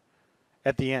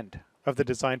at the end of the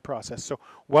design process. So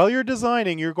while you're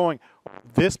designing, you're going,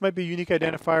 this might be a unique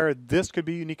identifier, this could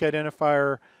be a unique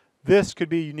identifier, this could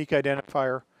be a unique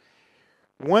identifier.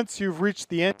 Once you've reached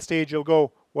the end stage, you'll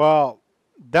go, well,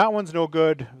 that one's no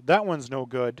good, that one's no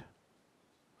good,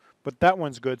 but that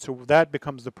one's good, so that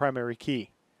becomes the primary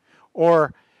key.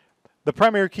 Or the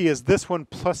primary key is this one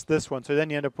plus this one, so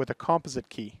then you end up with a composite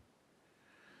key,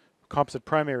 composite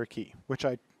primary key, which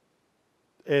I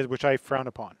frown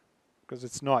upon because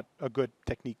it's not a good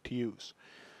technique to use.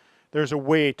 There's a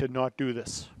way to not do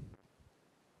this.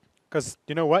 Because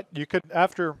you know what? You could,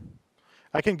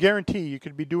 I can guarantee you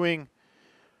could be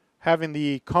having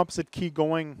the composite key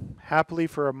going happily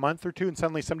for a month or two, and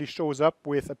suddenly somebody shows up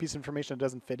with a piece of information that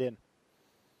doesn't fit in.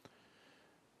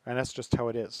 And that's just how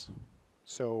it is.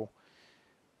 So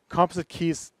composite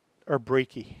keys are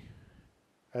breaky,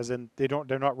 as in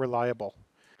they're not reliable.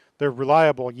 They're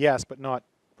reliable, yes, but not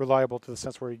reliable to the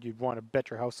sense where you'd want to bet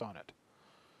your house on it.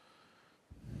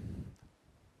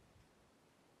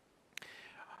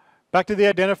 Back to the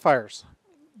identifiers.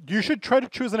 You should try to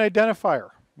choose an identifier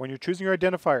when you're choosing your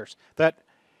identifiers that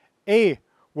A,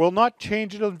 will not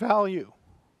change in value,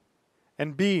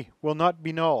 and B, will not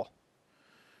be null.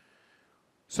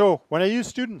 So when I use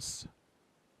students,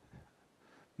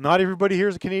 not everybody here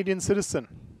is a Canadian citizen.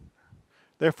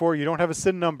 Therefore, you don't have a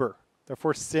SIN number.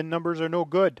 Therefore, SIN numbers are no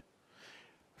good.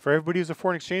 For everybody who's a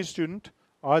foreign exchange student,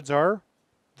 odds are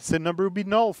the SIN number would be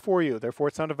null for you. Therefore,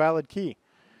 it's not a valid key.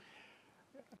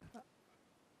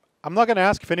 I'm not going to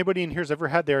ask if anybody in here has ever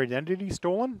had their identity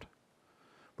stolen.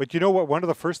 But you know what one of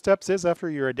the first steps is after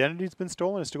your identity's been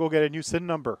stolen is to go get a new SIN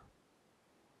number.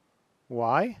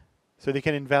 Why? So they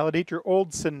can invalidate your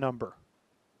old SIN number.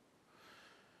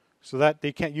 So that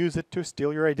they can't use it to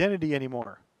steal your identity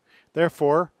anymore.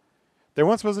 Therefore, there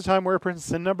once was a time where a person's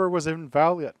SIN number was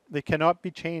invalid. They cannot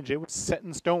be changed. It was set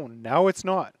in stone. Now it's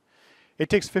not. It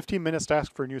takes 15 minutes to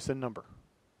ask for a new SIN number.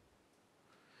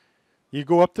 You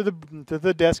go up to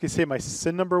the desk, you say, my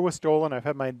SIN number was stolen, I've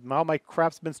had all my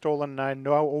crap's been stolen, and I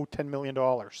now owe $10 million.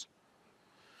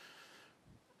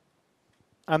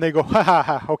 And they go, ha ha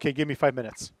ha, okay, give me 5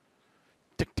 minutes.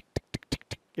 Tick, tick, tick, tick, tick,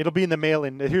 tick. It'll be in the mail,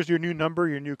 and here's your new number,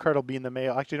 your new card will be in the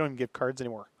mail. Actually, I don't even give cards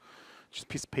anymore. Just a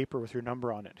piece of paper with your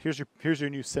number on it. Here's your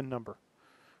new SIN number.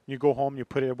 You go home, you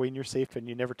put it away in your safe, and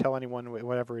you never tell anyone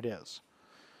whatever it is.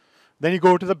 Then you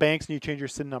go to the banks and you change your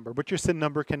SIN number, but your SIN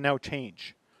number can now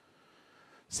change.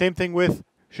 Same thing with,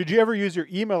 should you ever use your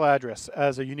email address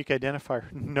as a unique identifier?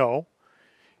 No.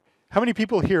 How many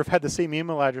people here have had the same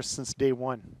email address since day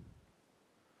one?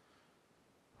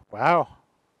 Wow.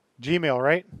 Gmail,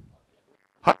 right?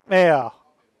 Hotmail.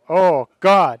 Oh,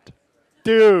 God.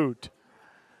 Dude.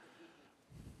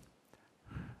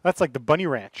 That's like the Bunny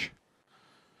Ranch.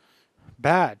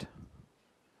 Bad.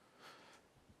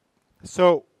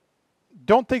 So,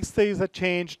 don't think things that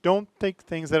change. Don't think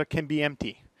things that can be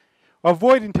empty.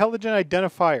 Avoid intelligent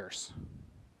identifiers.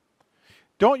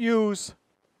 Don't use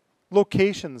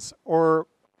locations or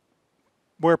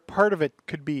where part of it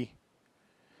could be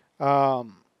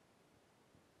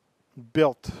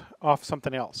built off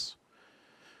something else.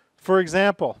 For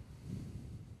example,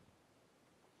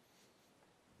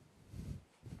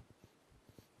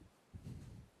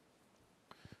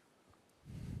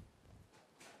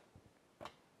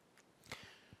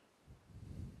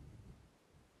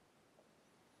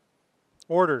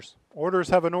 Orders. Orders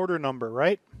have an order number,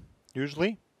 right?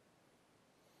 Usually.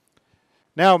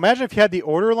 Now imagine if you had the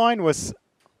order line was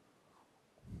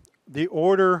the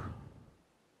order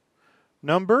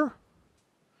number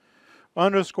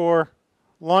underscore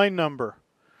line number.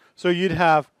 So you'd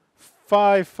have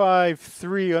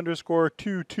 553 underscore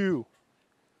 22.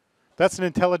 That's an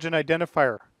intelligent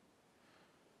identifier.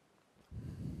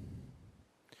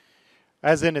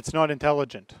 As in, it's not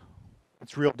intelligent.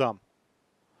 It's real dumb.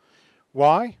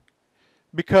 Why?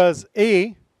 Because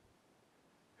A,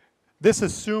 this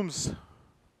assumes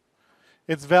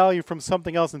its value from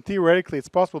something else, and theoretically it's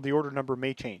possible the order number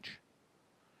may change.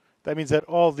 That means that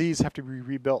all these have to be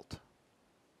rebuilt.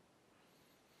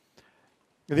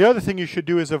 The other thing you should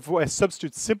do is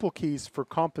substitute simple keys for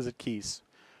composite keys.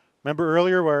 Remember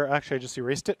earlier where, actually I just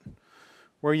erased it,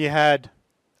 where you had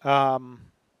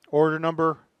order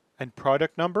number and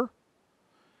product number?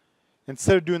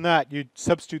 Instead of doing that, you'd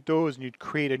substitute those and you'd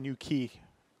create a new key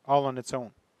all on its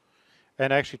own.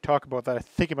 And actually talk about that. I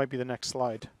think it might be the next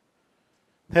slide.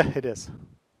 It is.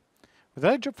 Did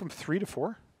I jump from 3 to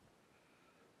 4?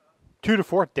 2 to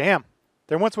 4? Damn.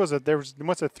 There was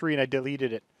once a 3 and I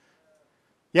deleted it.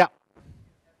 Yeah.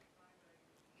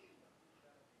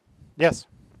 Yes.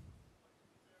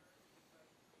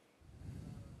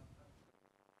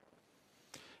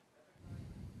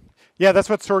 Yeah, that's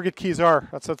what surrogate keys are.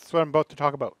 That's what I'm about to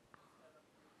talk about.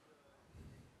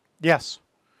 Yes.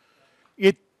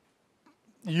 It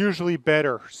usually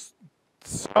better.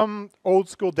 Some old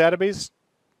school database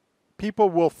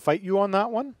people will fight you on that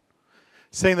one,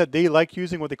 saying that they like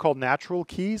using what they call natural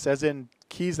keys, as in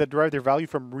keys that derive their value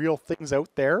from real things out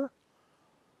there,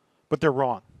 but they're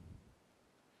wrong.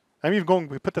 I'm even going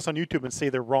to put this on YouTube and say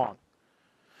they're wrong.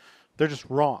 They're just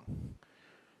wrong.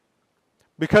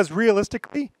 Because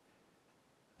realistically,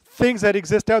 things that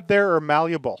exist out there are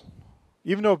malleable.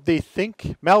 Even though they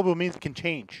think, malleable means it can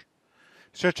change.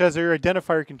 Such as your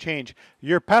identifier can change.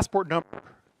 Your passport number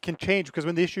can change because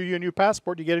when they issue you a new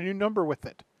passport, you get a new number with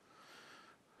it.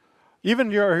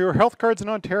 Even your health cards in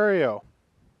Ontario.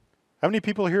 How many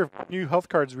people here have new health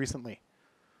cards recently?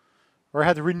 Or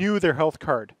had to renew their health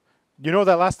card? You know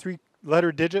that last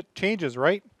 3-letter digit changes,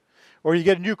 right? Or you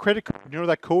get a new credit card. You know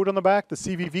that code on the back, the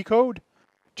CVV code?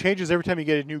 Changes every time you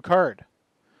get a new card.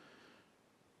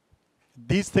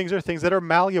 These things are things that are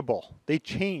malleable. They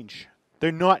change.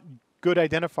 They're not good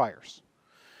identifiers.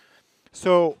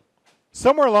 So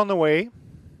somewhere along the way,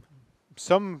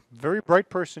 some very bright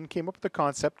person came up with a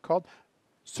concept called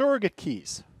surrogate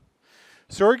keys.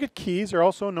 Surrogate keys are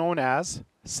also known as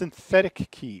synthetic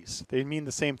keys. They mean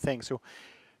the same thing. So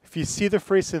if you see the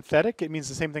phrase synthetic, it means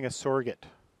the same thing as surrogate.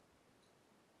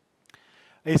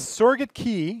 A surrogate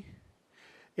key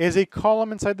is a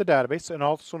column inside the database, and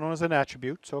also known as an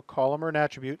attribute, so a column or an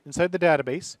attribute inside the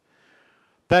database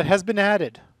that has been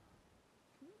added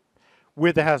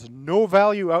that has no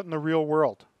value out in the real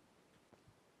world.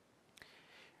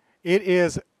 It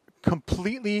is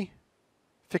completely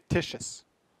fictitious,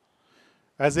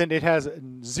 as in it has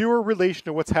zero relation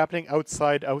to what's happening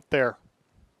outside out there.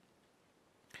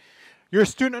 Your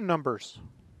student numbers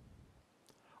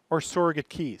are surrogate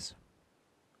keys.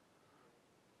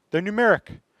 They're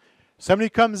numeric. Somebody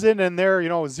comes in and they're,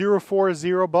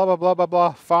 040, blah, blah, blah, blah,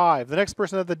 blah, 5. The next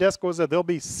person at the desk goes, they'll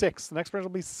be 6. The next person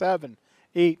will be 7,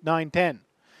 8, 9, 10.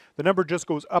 The number just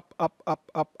goes up, up,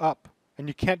 up, up, up. And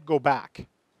you can't go back.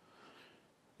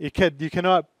 You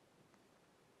cannot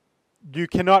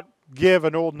give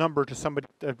an old number to somebody,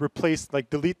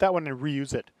 delete that one and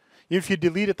reuse it. Even if you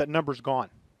delete it, that number's gone.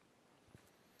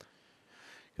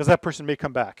 Because that person may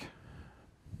come back.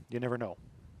 You never know.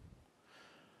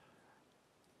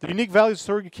 The unique values of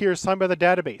surrogate key are assigned by the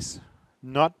database,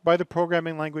 not by the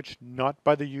programming language, not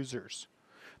by the users.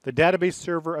 The database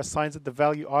server assigns it the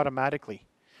value automatically.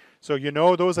 So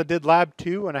those I did lab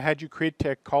 2 and I had you create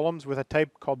columns with a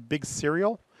type called big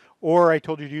serial, or I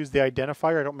told you to use the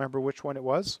identifier. I don't remember which one it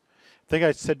was. I think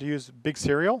I said to use big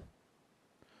serial.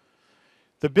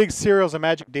 The big serial is a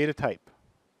magic data type.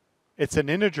 It's an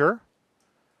integer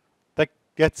that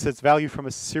gets its value from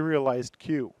a serialized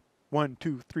queue. 1,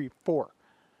 2, 3, 4.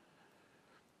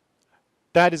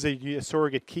 That is a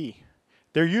surrogate key.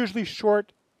 They're usually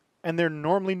short and they're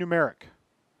normally numeric.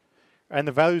 And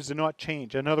the values do not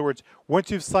change. In other words,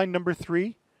 once you've assigned number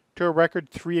 3 to a record,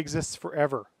 3 exists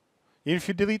forever. Even if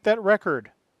you delete that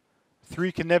record,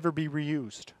 3 can never be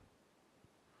reused.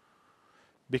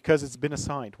 Because it's been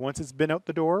assigned. Once it's been out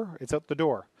the door, it's out the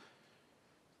door.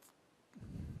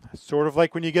 Sort of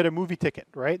like when you get a movie ticket,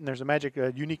 right? And there's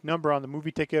a unique number on the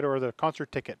movie ticket or the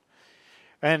concert ticket.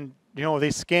 And,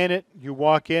 they scan it, you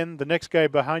walk in, the next guy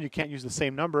behind you can't use the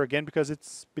same number again because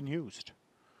it's been used.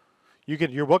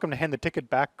 You're welcome to hand the ticket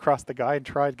back across the guy and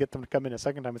try to get them to come in a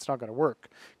second time. It's not going to work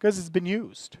because it's been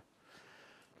used.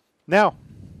 Now,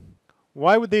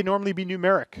 why would they normally be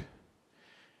numeric?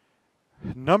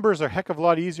 Numbers are a heck of a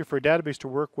lot easier for a database to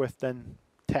work with than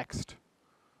text.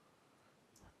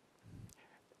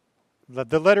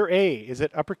 The letter A, is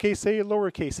it uppercase A or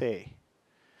lowercase a?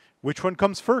 Which one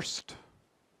comes first?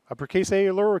 Uppercase A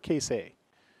or lowercase a?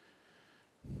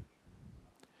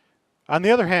 On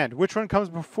the other hand, which one comes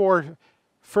before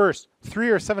first, 3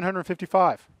 or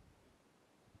 755?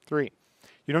 3.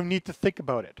 You don't need to think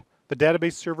about it. The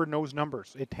database server knows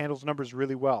numbers. It handles numbers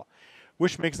really well,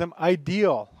 which makes them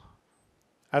ideal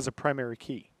as a primary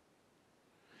key.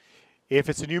 If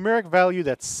it's a numeric value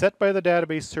that's set by the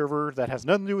database server that has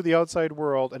nothing to do with the outside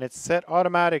world and it's set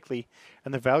automatically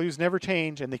and the values never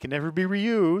change and they can never be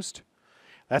reused,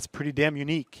 that's pretty damn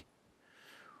unique.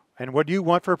 And what do you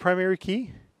want for a primary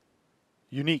key?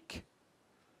 Unique.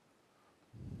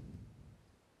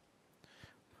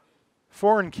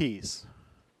 Foreign keys.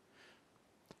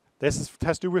 This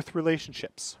has to do with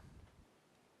relationships.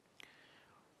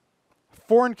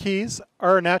 Foreign keys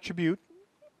are an attribute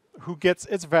who gets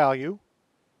its value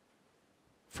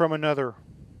from another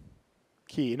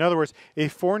key. In other words, a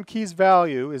foreign key's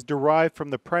value is derived from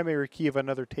the primary key of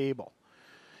another table.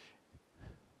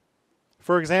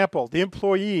 For example, the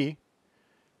employee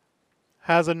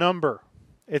has a number.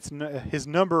 His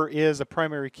number is a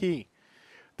primary key.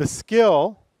 The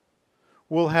skill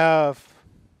will have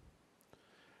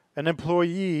an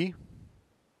employee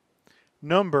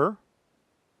number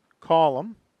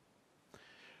column,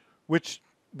 which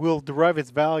will derive its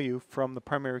value from the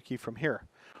primary key from here.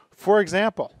 For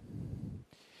example,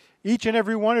 each and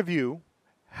every one of you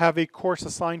have a course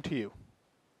assigned to you.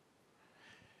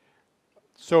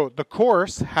 So the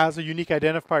course has a unique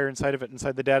identifier inside of it,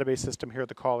 inside the database system here at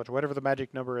the college. Whatever the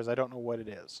magic number is, I don't know what it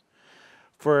is.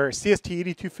 For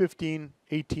CST8215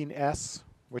 18S,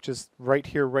 which is right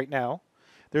here, right now,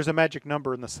 there's a magic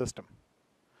number in the system.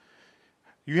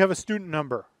 You have a student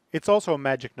number. It's also a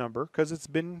magic number because it's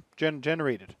been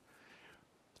generated.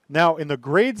 Now, in the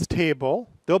grades table,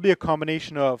 there'll be a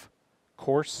combination of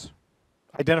course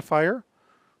identifier,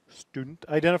 student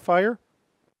identifier,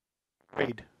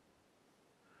 grade.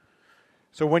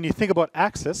 So when you think about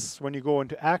Access, when you go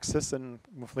into Access, and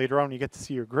later on you get to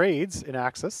see your grades in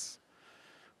Access,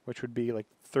 which would be like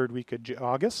third week of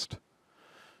August.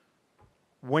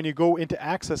 When you go into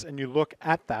Access and you look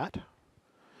at that,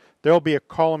 there'll be a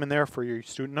column in there for your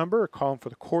student number, a column for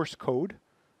the course code,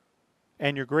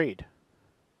 and your grade.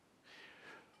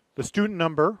 The student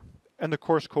number and the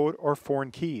course code are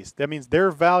foreign keys. That means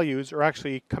their values are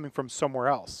actually coming from somewhere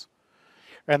else.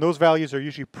 And those values are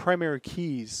usually primary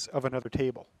keys of another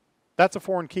table. That's a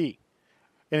foreign key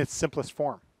in its simplest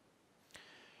form.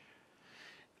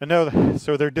 And now,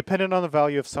 so they're dependent on the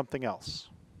value of something else.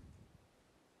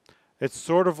 It's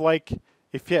sort of like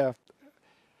if you have,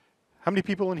 how many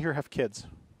people in here have kids?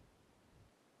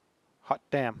 Hot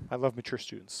damn, I love mature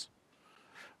students.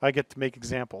 I get to make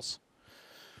examples.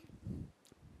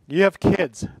 You have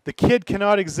kids. The kid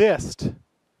cannot exist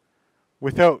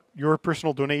without your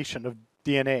personal donation of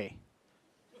DNA.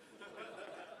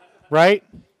 Right?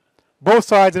 Both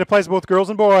sides, it applies to both girls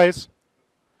and boys.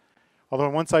 Although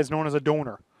on one side is known as a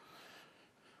donor.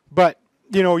 But,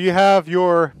 you know,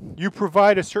 you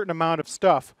provide a certain amount of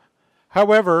stuff.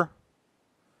 However,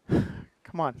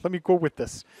 come on, let me go with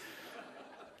this.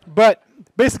 But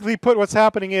basically what's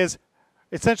happening is,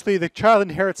 essentially the child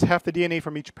inherits half the DNA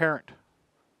from each parent.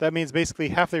 That means basically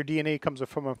half their DNA comes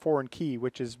from a foreign key,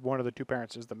 which is one of the two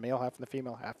parents. Is the male half and the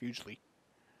female half usually.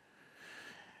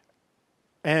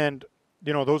 And,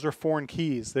 you know, those are foreign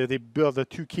keys. The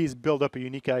two keys build up a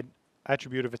unique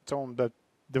attribute of its own that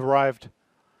derived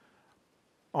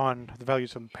on the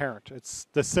values of the parent. It's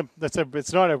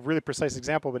not a really precise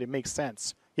example, but it makes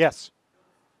sense. Yes?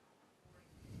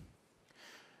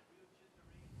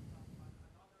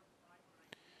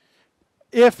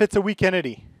 If it's a weak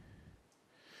entity.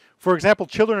 For example,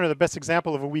 children are the best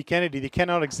example of a weak entity. They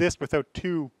cannot exist without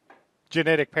two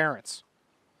genetic parents.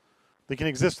 They can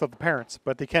exist without the parents,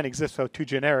 but they can't exist without two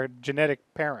genetic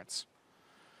parents.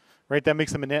 Right? That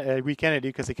makes them a weak entity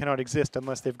because they cannot exist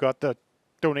unless they've got the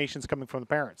donations coming from the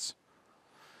parents.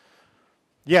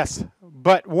 Yes,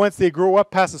 but once they grow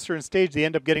up past a certain stage, they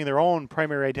end up getting their own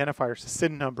primary identifiers, the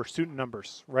SIN number, student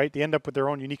numbers, right? They end up with their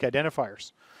own unique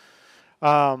identifiers.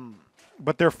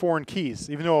 But they're foreign keys.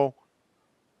 Even though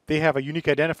they have a unique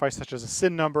identifier such as a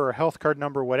SIN number, a health card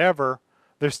number, whatever,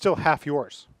 they're still half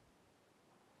yours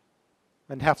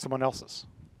and half someone else's.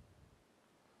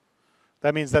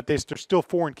 That means that there's still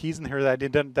foreign keys in here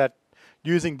that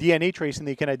Using DNA tracing,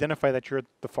 they can identify that you're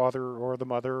the father or the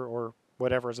mother or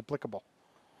whatever is applicable.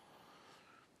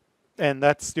 And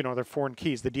that's, their foreign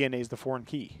keys. The DNA is the foreign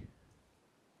key.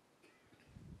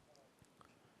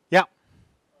 Yeah.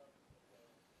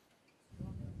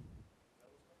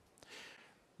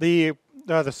 The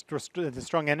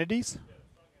strong entities?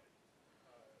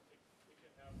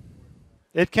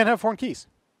 It can have foreign keys.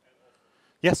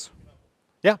 Yes.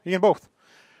 Yeah, you can both.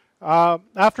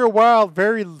 After a while,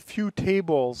 very few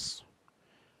tables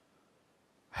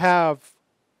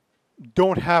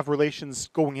don't have relations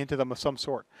going into them of some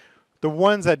sort. The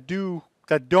ones that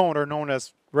don't are known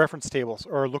as reference tables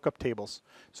or lookup tables.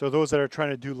 So those that are trying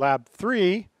to do lab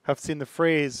 3 have seen the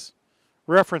phrase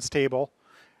reference table.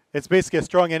 It's basically a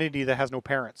strong entity that has no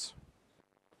parents.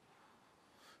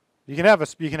 You can have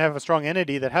a strong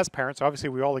entity that has parents. Obviously,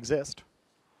 we all exist.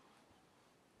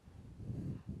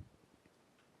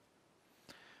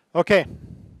 Okay.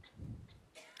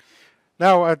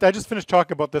 Now, I just finished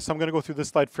talking about this, so I'm going to go through this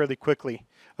slide fairly quickly.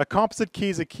 A composite key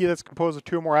is a key that's composed of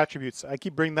 2 or more attributes. I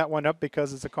keep bringing that one up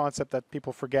because it's a concept that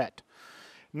people forget.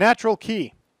 Natural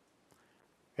key.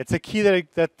 It's a key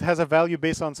that has a value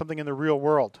based on something in the real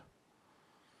world.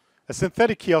 A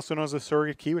synthetic key, also known as a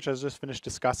surrogate key, which I just finished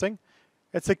discussing,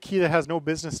 it's a key that has no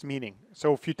business meaning.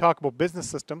 So if you talk about business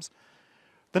systems,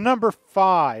 the number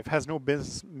 5 has no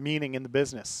business meaning in the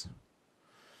business.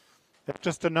 It's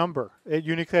just a number. It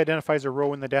uniquely identifies a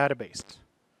row in the database.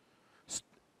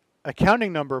 A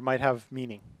counting number might have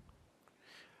meaning.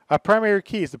 A primary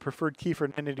key is the preferred key for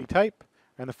an entity type,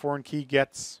 and the foreign key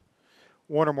gets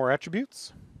 1 or more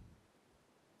attributes.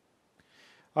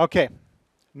 Okay,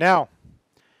 now,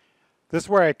 this is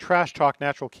where I trash talk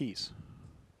natural keys.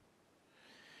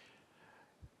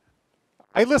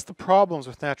 I list the problems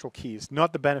with natural keys,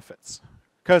 not the benefits.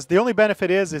 Because the only benefit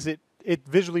is it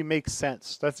visually makes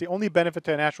sense. That's the only benefit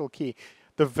to a natural key.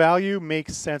 The value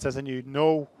makes sense, as in you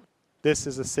know this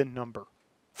is a SIN number.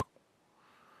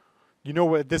 You know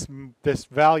what this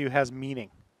value has meaning.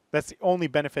 That's the only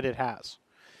benefit it has.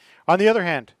 On the other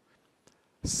hand,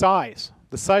 size.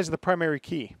 The size of the primary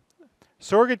key.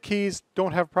 Surrogate keys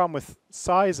don't have a problem with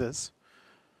sizes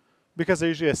because they're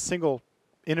usually a single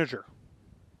integer.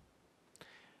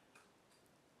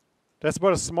 That's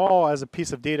about as small as a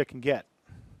piece of data can get,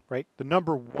 right? The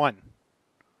number 1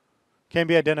 can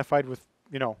be identified with,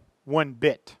 1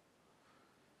 bit.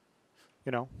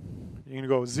 You can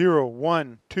go 0,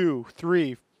 1, 2,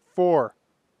 3, 4,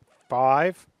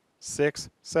 5, 6,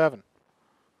 7.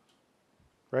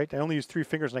 Right? I only use 3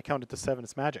 fingers and I counted to 7.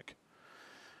 It's magic.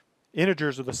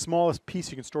 Integers are the smallest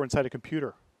piece you can store inside a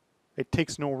computer. It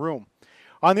takes no room.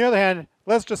 On the other hand,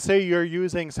 let's just say you're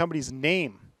using somebody's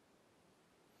name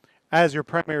as your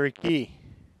primary key.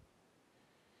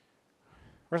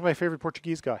 Where's my favorite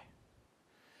Portuguese guy?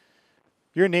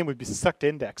 Your name would be sucked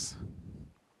index.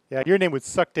 Yeah, your name would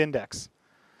sucked index.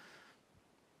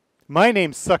 My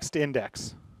name sucks to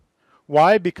index.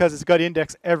 Why? Because it's got to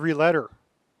index every letter.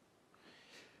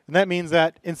 And that means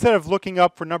that instead of looking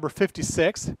up for number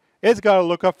 56, it's got to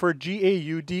look up for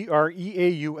Gaudreault.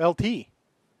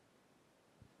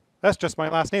 That's just my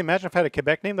last name. Imagine if I had a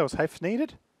Quebec name that was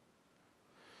hyphenated.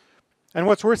 And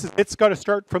what's worse is it's got to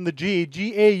start from the G,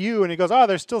 G-A-U, and it goes,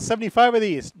 there's still 75 of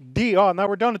these. D, now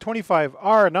we're down to 25.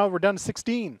 R, now we're down to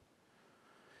 16.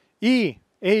 E,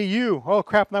 A-U, oh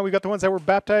crap, now we got the ones that were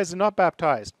baptized and not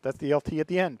baptized. That's the LT at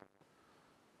the end.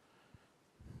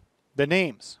 The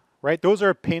names, right? Those are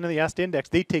a pain in the ass to index.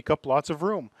 They take up lots of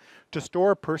room. To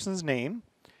store a person's name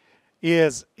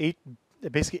is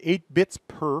basically 8 bits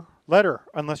per letter,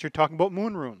 unless you're talking about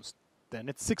moon runes. Then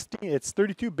it's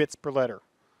 32 bits per letter.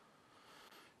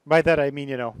 By that I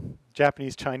mean,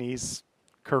 Japanese, Chinese,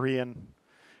 Korean,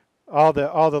 all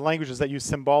the languages that use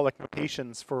symbolic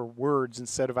notations for words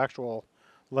instead of actual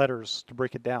letters to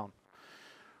break it down.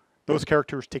 Those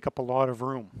characters take up a lot of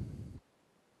room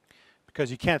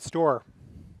because you can't store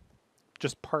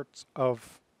just parts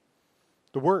of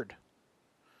the word.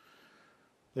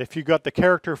 If you got the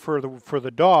character for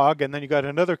the dog and then you got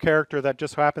another character that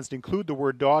just happens to include the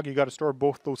word dog, you got to store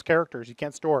both those characters. You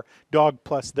can't store dog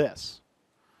plus this.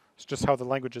 It's just how the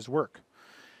languages work.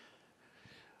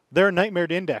 They're a nightmare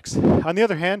to index. On the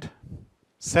other hand,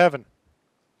 7.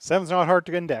 7's not hard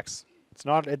to index.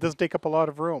 It doesn't take up a lot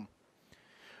of room.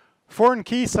 Foreign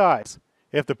key size.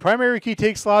 If the primary key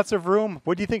takes lots of room,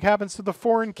 what do you think happens to the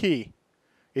foreign key?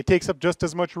 It takes up just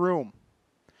as much room.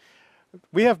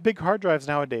 We have big hard drives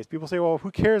nowadays. People say, well,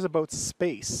 who cares about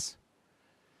space?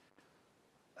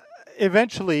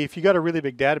 Eventually, if you got a really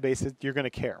big database, you're going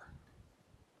to care.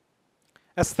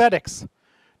 Aesthetics.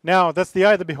 Now, that's the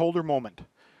eye of the beholder moment.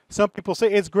 Some people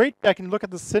say, it's great, I can look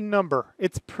at the SIN number.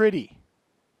 It's pretty.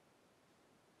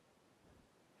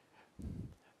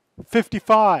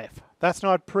 55. That's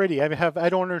not pretty. I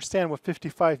don't understand what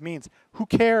 55 means. Who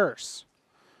cares?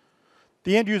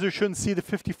 The end user shouldn't see the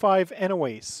 55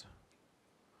 anyways.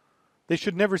 They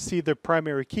should never see the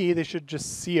primary key. They should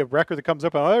just see a record that comes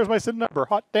up. Oh, there's my SIN number.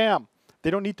 Hot damn. They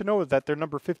don't need to know that they're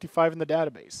number 55 in the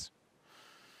database.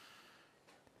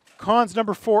 Cons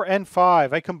number 4 and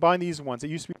 5. I combine these ones. It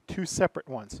used to be 2 separate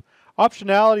ones.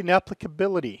 Optionality and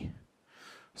applicability.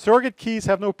 Surrogate keys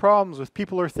have no problems with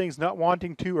people or things not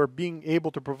wanting to or being able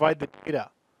to provide the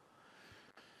data.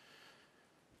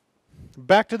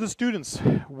 Back to the students,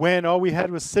 when all we had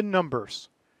was SIN numbers.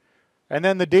 And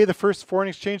then the day the first foreign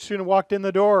exchange student walked in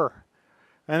the door,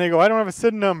 and they go, I don't have a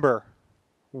SIN number.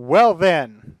 Well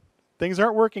then, things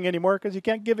aren't working anymore because you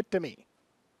can't give it to me.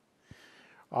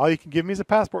 All you can give me is a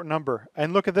passport number.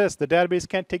 And look at this, the database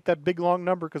can't take that big long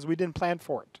number because we didn't plan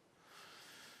for it.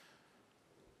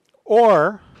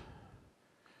 Or,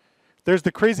 there's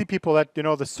the crazy people that, you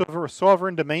know, the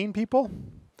sovereign domain people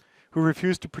who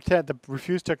refuse to pretend,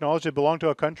 refuse technology to belong to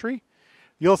a country.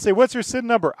 You'll say, what's your SIN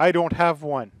number? I don't have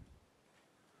one.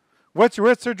 What's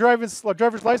your driver's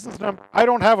license number? I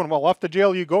don't have one. Well, off to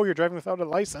jail you go, you're driving without a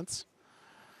license.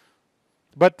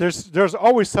 But there's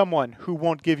always someone who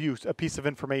won't give you a piece of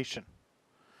information.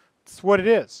 It's what it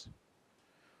is.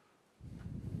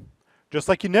 Just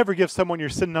like you never give someone your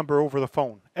SIN number over the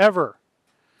phone. Ever.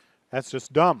 That's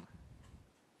just dumb.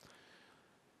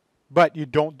 But you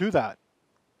don't do that.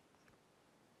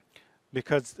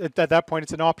 Because at that point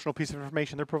it's an optional piece of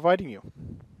information they're providing you.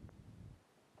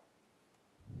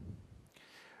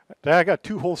 I got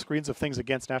 2 whole screens of things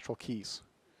against natural keys.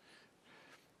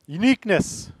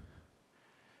 Uniqueness.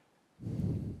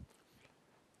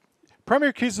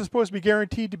 Primary keys are supposed to be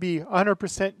guaranteed to be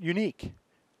 100% unique.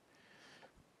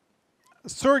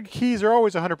 Surrogate keys are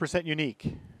always 100%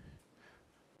 unique.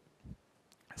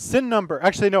 SIN number,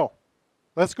 actually no.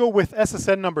 Let's go with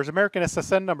SSN numbers, American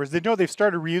SSN numbers. Did you know they've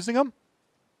started reusing them?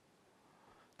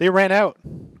 They ran out.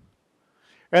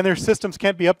 And their systems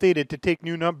can't be updated to take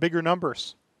new bigger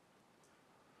numbers.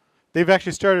 They've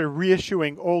actually started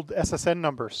reissuing old SSN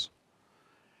numbers.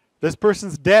 This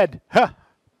person's dead. Ha!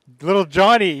 Little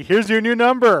Johnny, here's your new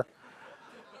number.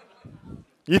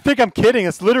 You think I'm kidding?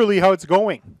 It's literally how it's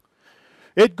going.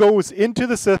 It goes into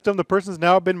the system. The person's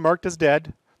now been marked as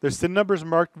dead. Their SIN number is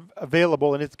marked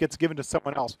available, and it gets given to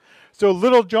someone else. So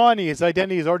little Johnny, his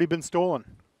identity has already been stolen.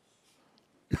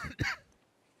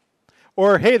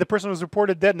 Or, hey, the person was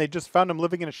reported dead, and they just found him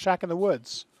living in a shack in the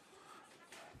woods.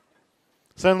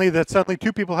 Suddenly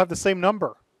 2 people have the same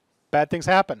number. Bad things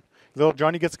happen. Little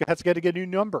Johnny has to get a new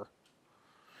number.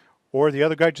 Or the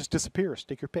other guy just disappears.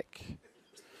 Take your pick.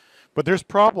 But there's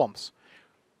problems.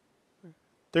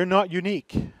 They're not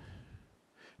unique.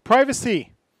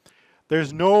 Privacy.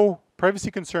 There's no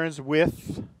privacy concerns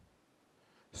with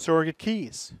surrogate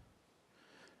keys.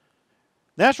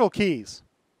 Natural keys.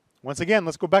 Once again,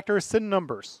 let's go back to our SIN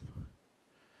numbers.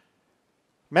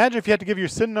 Imagine if you had to give your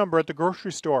SIN number at the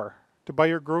grocery store to buy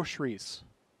your groceries.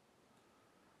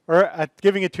 Or at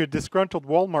giving it to a disgruntled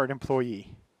Walmart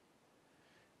employee.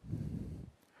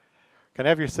 Can I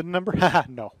have your SIN number? Haha,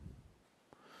 no.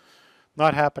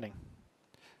 Not happening.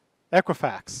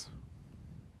 Equifax.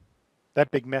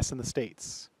 That big mess in the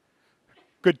States.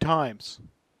 Good times.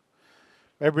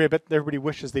 Everybody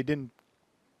wishes they didn't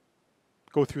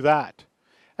go through that.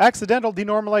 Accidental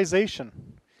denormalization.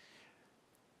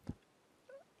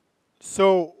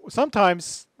 So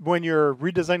sometimes when you're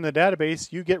redesigning the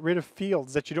database, you get rid of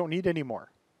fields that you don't need anymore.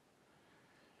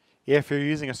 If you're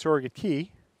using a surrogate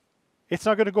key, it's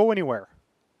not going to go anywhere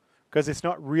because it's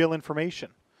not real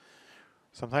information.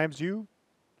 Sometimes you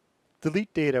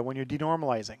delete data when you're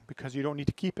denormalizing because you don't need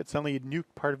to keep it. Suddenly you nuke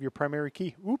part of your primary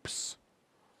key. Oops.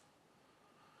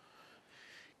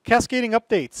 Cascading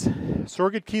updates.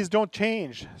 Surrogate keys don't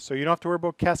change, so you don't have to worry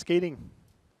about cascading.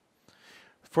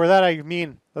 For that I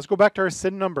mean, let's go back to our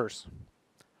SIN numbers.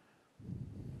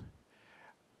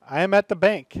 I am at the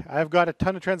bank. I've got a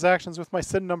ton of transactions with my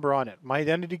SIN number on it. My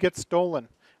identity gets stolen.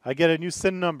 I get a new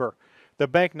SIN number. The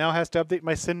bank now has to update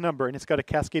my SIN number, and it's got to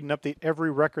cascade and update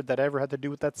every record that I ever had to do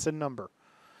with that SIN number.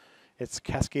 It's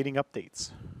cascading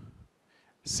updates.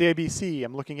 CIBC,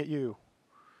 I'm looking at you.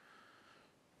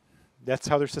 That's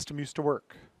how their system used to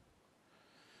work.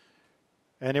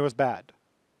 And it was bad.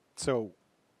 So,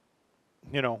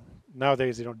 you know,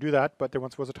 nowadays they don't do that, but there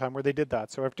once was a time where they did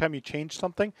that. So every time you change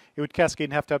something, it would cascade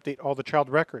and have to update all the child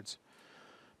records.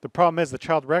 The problem is the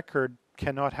child record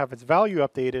cannot have its value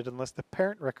updated unless the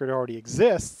parent record already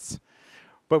exists.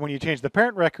 But when you change the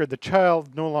parent record, the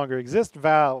child no longer exists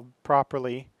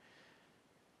properly.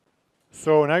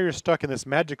 So now you're stuck in this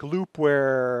magic loop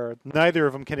where neither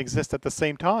of them can exist at the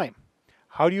same time.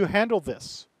 How do you handle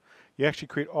this? You actually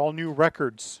create all new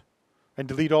records and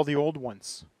delete all the old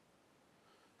ones.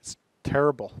 It's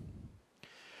terrible.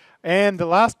 And the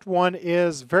last one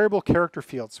is variable character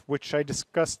fields, which I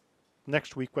discussed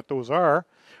next week what those are.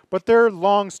 But they're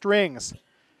long strings.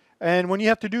 And when you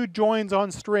have to do joins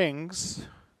on strings,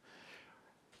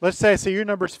 let's say I say your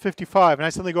number is 55, and I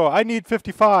suddenly go, I need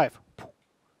 55.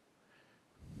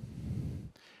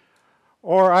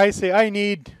 Or I say, I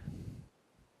need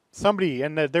somebody,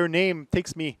 and their name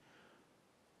takes me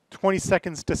 20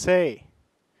 seconds to say.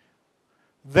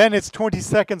 Then it's 20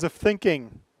 seconds of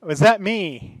thinking. Is that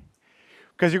me?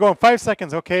 Because you're going 5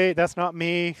 seconds, okay, that's not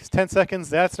me. 10 seconds,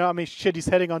 that's not me. Shit, he's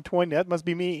heading on 20, that must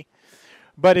be me.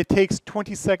 But it takes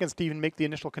 20 seconds to even make the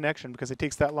initial connection because it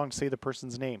takes that long to say the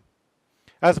person's name.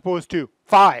 As opposed to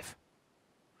 5.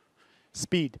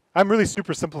 Speed. I'm really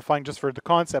super simplifying just for the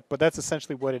concept, but that's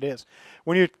essentially what it is.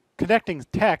 When you're connecting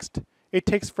text, it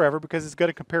takes forever because it's got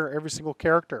to compare every single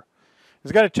character.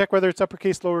 It's got to check whether it's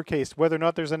uppercase, lowercase, whether or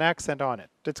not there's an accent on it.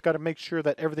 It's got to make sure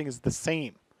that everything is the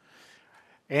same.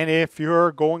 And if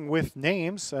you're going with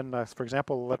names, and for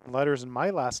example, 11 letters in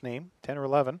my last name, 10 or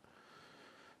 11,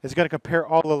 it's going to compare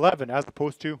all 11 as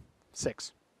opposed to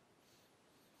 6.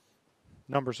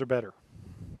 Numbers are better.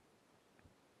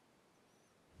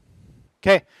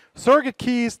 Okay, surrogate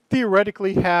keys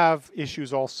theoretically have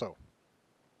issues also.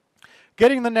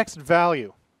 Getting the next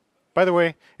value. By the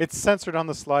way, it's censored on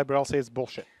the slide, but I'll say it's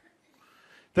bullshit.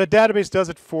 The database does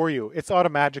it for you. It's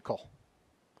automagical.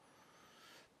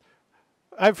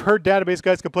 I've heard database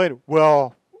guys complain,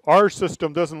 well, our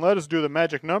system doesn't let us do the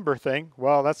magic number thing.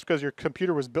 Well, that's because your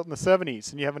computer was built in the 70s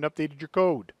and you haven't updated your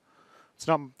code. It's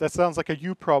not, that sounds like a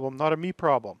you problem, not a me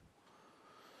problem.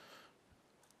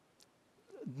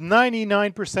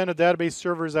 99% of database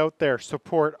servers out there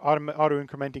support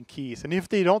auto-incrementing keys. And if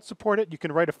they don't support it, you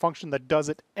can write a function that does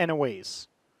it anyways.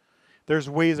 There's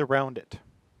ways around it.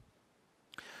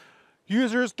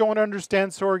 Users don't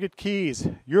understand surrogate keys.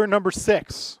 You're number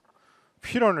 6.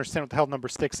 If you don't understand what the hell number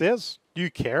 6 is, do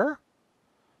you care?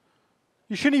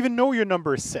 You shouldn't even know your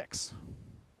number is 6.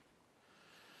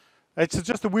 It's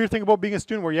just the weird thing about being a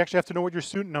student where you actually have to know what your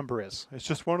student number is. It's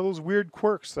just one of those weird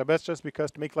quirks. I bet it's just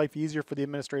because to make life easier for the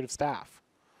administrative staff.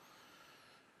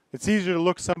 It's easier to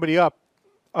look somebody up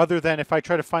other than if I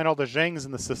try to find all the Zhangs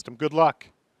in the system. Good luck.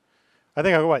 I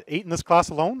think I got, what, 8 in this class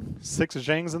alone? 6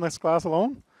 Zhangs in this class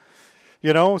alone?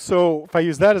 You know, so if I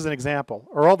use that as an example,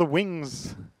 or all the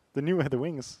wings, the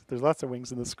wings, there's lots of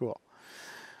wings in this school.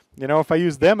 You know, if I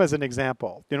use them as an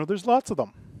example, you know, there's lots of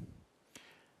them.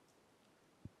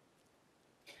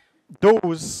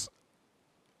 Those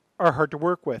are hard to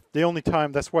work with. The only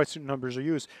time, that's why student numbers are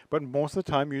used. But most of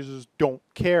the time, users don't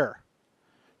care.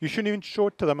 You shouldn't even show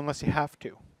it to them unless you have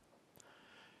to.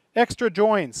 Extra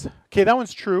joins. Okay, that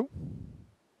one's true.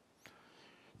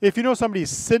 If you know somebody's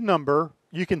SID number,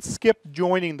 you can skip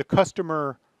joining the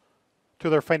customer to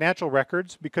their financial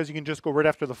records because you can just go right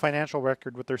after the financial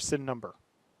record with their SID number.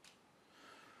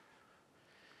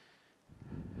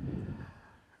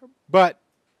 But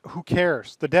who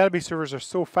cares? The database servers are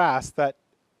so fast that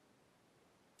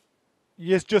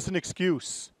it's just an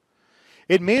excuse.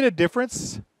 It made a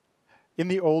difference in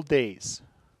the old days.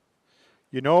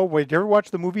 You know, did you ever watch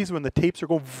the movies when the tapes are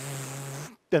going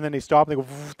and then they stop and they go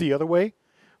the other way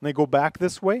and they go back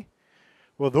this way?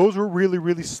 Well, those were really,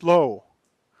 really slow.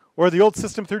 Or the old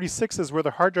System 36s where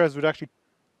the hard drives would actually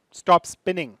stop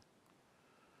spinning.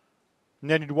 And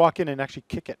then you'd walk in and actually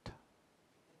kick it.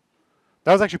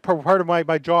 That was actually part of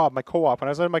my job, my co-op. When I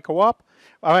was in my co-op,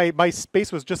 my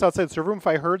space was just outside the server room. If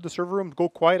I heard the server room go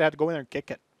quiet, I had to go in there and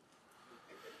kick it.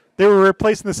 They were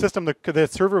replacing the system. The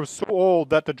server was so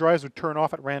old that the drives would turn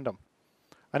off at random.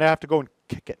 And I have to go and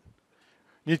kick it.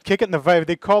 You'd kick it in the vibe.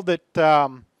 They called it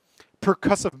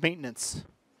percussive maintenance.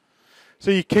 So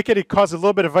you kick it, it caused a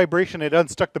little bit of vibration. It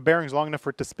unstuck the bearings long enough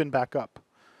for it to spin back up.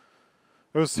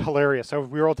 It was hilarious.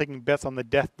 We were all taking bets on the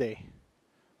death day.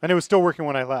 And it was still working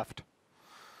when I left.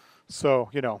 So,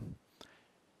 you know,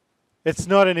 it's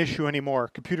not an issue anymore.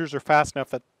 Computers are fast enough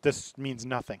that this means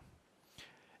nothing.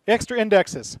 Extra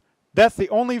indexes. That's the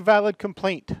only valid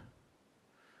complaint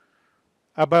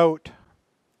about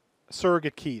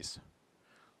surrogate keys.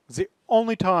 It's the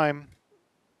only time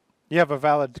you have a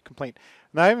valid complaint.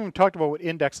 Now, I haven't even talked about what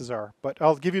indexes are, but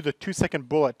I'll give you the 2-second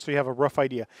bullet so you have a rough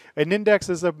idea. An index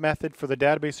is a method for the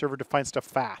database server to find stuff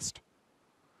fast.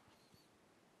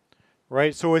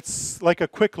 Right? So it's like a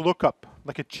quick lookup,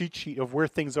 like a cheat sheet of where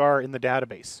things are in the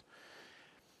database.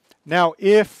 Now,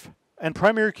 and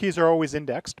primary keys are always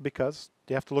indexed because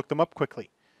you have to look them up quickly.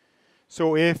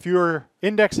 So if you're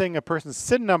indexing a person's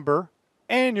SIN number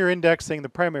and you're indexing the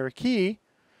primary key,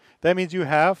 that means you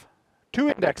have 2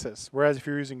 indexes. Whereas if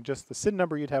you're using just the SIN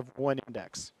number, you'd have 1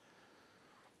 index.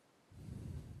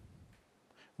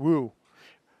 Woo.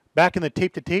 Back in the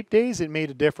tape-to-tape days, it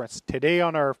made a difference. Today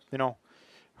on our,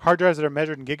 hard drives that are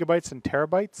measured in gigabytes and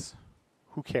terabytes,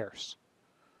 who cares?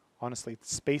 Honestly,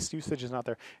 space usage is not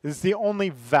there. This is the only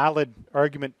valid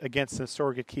argument against the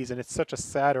surrogate keys, and it's such a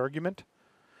sad argument.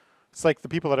 It's like the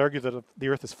people that argue that the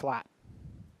Earth is flat.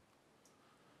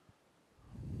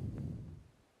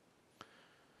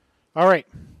 All right,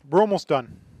 we're almost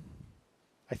done,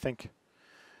 I think.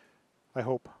 I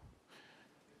hope.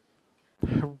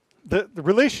 The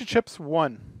relationships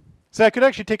 1. So I could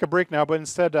actually take a break now, but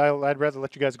instead I'd rather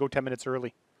let you guys go 10 minutes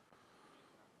early.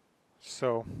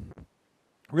 So,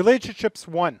 relationships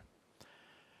 1.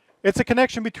 It's a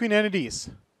connection between entities.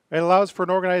 It allows for an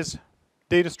organized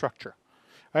data structure.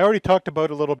 I already talked about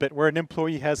it a little bit where an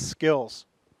employee has skills.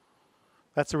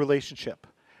 That's a relationship.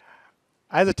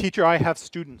 As a teacher, I have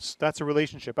students. That's a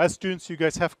relationship. As students, you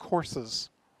guys have courses.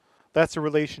 That's a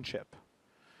relationship.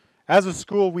 As a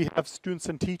school, we have students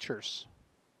and teachers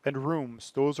and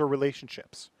rooms. Those are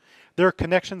relationships. There are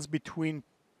connections between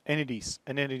entities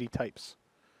and entity types.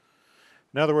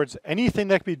 In other words, anything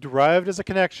that can be derived as a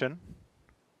connection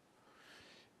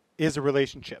is a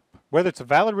relationship. Whether it's a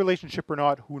valid relationship or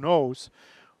not, who knows?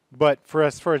 But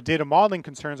as far as data modeling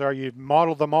concerns are, you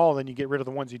model them all and then you get rid of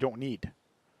the ones you don't need.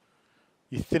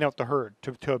 You thin out the herd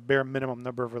to a bare minimum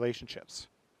number of relationships.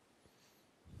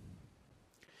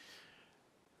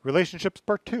 Relationships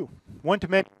part 2.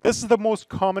 1-to-many. This is the most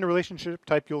common relationship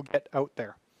type you'll get out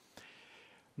there.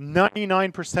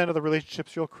 99% of the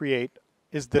relationships you'll create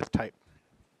is this type.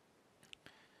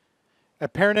 A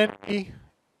parent entity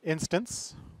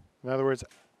instance, in other words,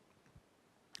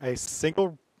 a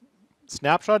single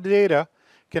snapshot of data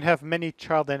can have many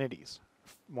child entities.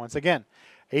 Once again,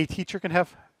 a teacher can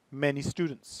have many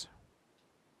students.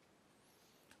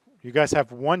 You guys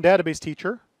have one database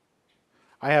teacher.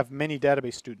 I have many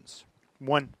database students.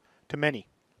 1-to-many.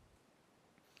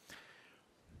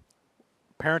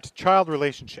 Parent-to-child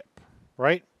relationship,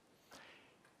 right?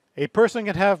 A person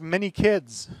can have many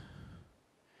kids.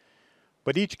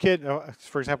 But each kid,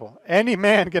 for example, any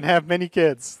man can have many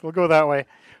kids. We'll go that way.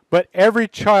 But every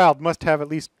child must have at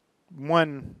least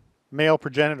one male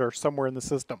progenitor somewhere in the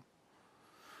system.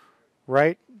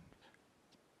 Right?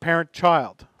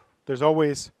 Parent-child. There's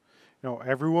always,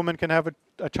 every woman can have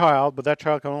a child, but that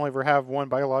child can only ever have one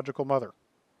biological mother.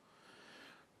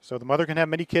 So the mother can have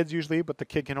many kids usually, but the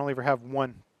kid can only ever have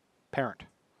one parent.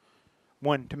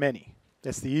 1-to-many.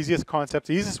 That's the easiest concept,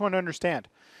 the easiest one to understand.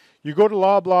 You go to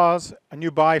Loblaws and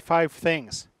you buy 5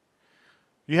 things.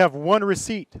 You have one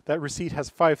receipt. That receipt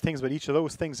has 5 things, but each of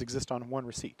those things exist on one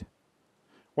receipt.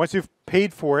 Once you've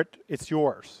paid for it, it's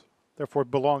yours. Therefore,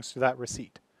 it belongs to that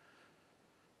receipt.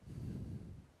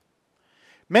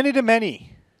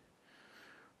 Many-to-many.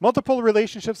 Multiple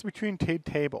relationships between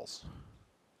tables.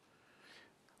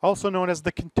 Also known as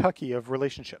the Kentucky of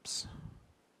relationships.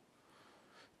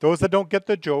 Those that don't get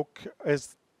the joke,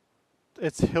 it's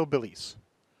hillbillies.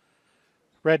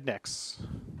 Rednecks,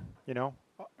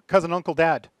 cousin, uncle,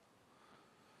 dad.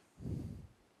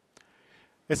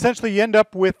 Essentially, you end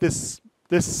up with this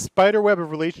spider web of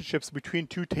relationships between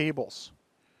 2 tables.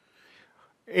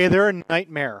 They're a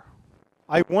nightmare.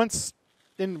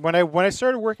 When I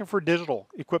started working for digital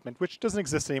equipment, which doesn't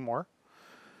exist anymore,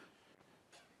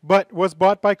 but was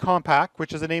bought by Compaq,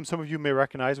 which is a name some of you may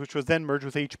recognize, which was then merged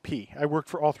with HP. I worked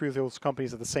for all 3 of those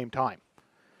companies at the same time,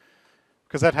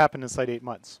 because that happened inside 8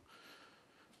 months.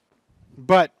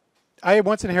 But I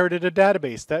once inherited a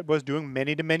database that was doing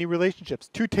many-to-many relationships.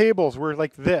 2 tables were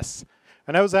like this,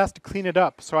 and I was asked to clean it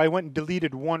up, so I went and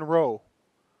deleted 1 row.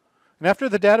 And after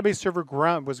the database server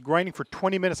was grinding for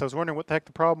 20 minutes, I was wondering what the heck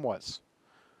the problem was.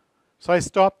 So I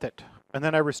stopped it, and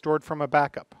then I restored from a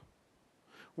backup.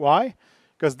 Why?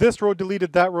 Because this row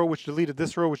deleted that row, which deleted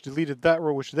this row, which deleted that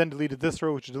row, which then deleted this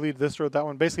row, which deleted this row, that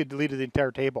one. Basically deleted the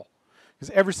entire table. Because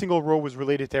every single row was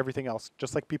related to everything else,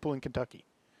 just like people in Kentucky.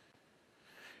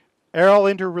 They're all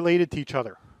interrelated to each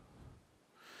other.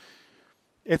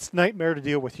 It's a nightmare to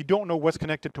deal with. You don't know what's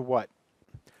connected to what.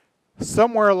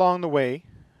 Somewhere along the way,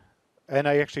 and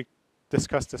I actually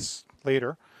discussed this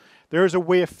later, there is a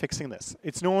way of fixing this.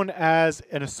 It's known as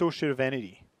an associative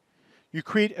entity. You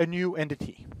create a new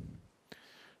entity.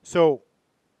 So,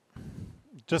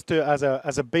 just as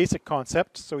a basic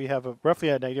concept, so you have roughly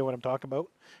an idea what I'm talking about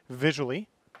visually.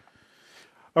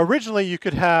 Originally, you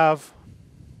could have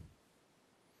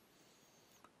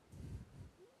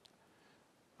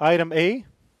item A,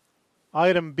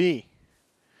 item B.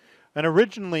 And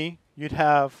originally, you'd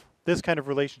have this kind of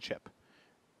relationship,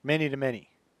 many to many.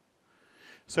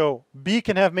 So B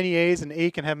can have many A's and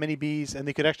A can have many B's, and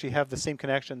they could actually have the same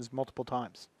connections multiple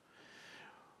times.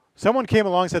 Someone came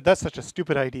along and said, that's such a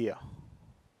stupid idea.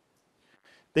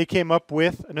 They came up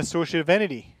with an associative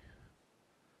entity.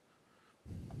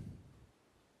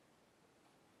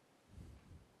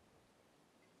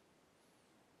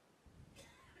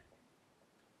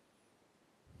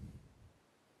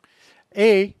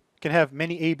 A can have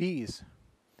many ABs.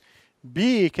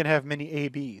 B can have many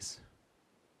ABs.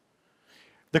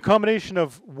 The combination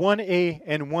of one A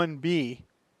and one B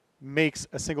makes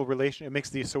a single relation. It makes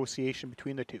the association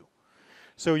between the two.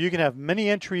 So you can have many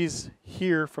entries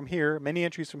here from here, many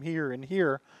entries from here and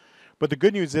here. But the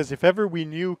good news is if ever we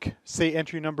nuke, say,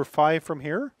 entry number 5 from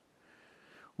here,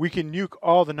 we can nuke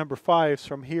all the number 5s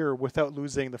from here without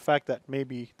losing the fact that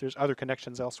maybe there's other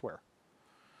connections elsewhere.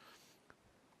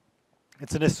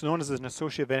 It's known as an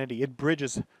associative entity. It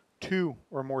bridges 2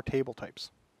 or more table types.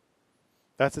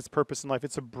 That's its purpose in life.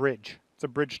 It's a bridge. It's a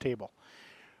bridge table.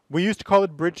 We used to call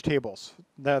it bridge tables.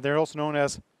 They're also known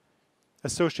as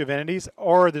associative entities,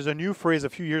 or there's a new phrase a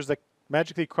few years that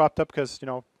magically cropped up because,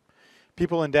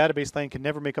 people in database land can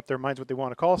never make up their minds what they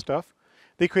want to call stuff.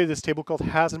 They created this table called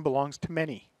has and belongs to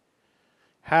many.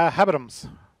 Habitums.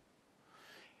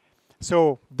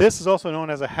 So this is also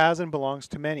known as a has and belongs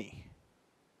to many.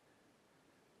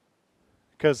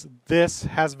 Because this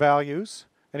has values,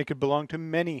 and it could belong to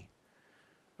many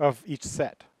of each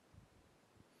set.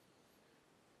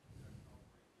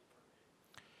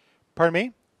 Pardon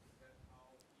me?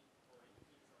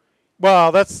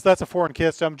 Well, that's a foreign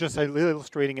kiss. I'm just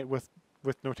illustrating it with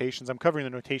notations. I'm covering the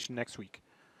notation next week.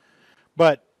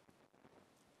 But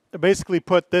basically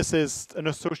put, this is an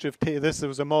associative, this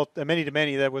was a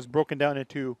many-to-many that was broken down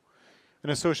into an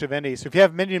associative entity. So if you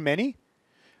have many-to-many,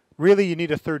 really you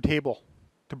need a third table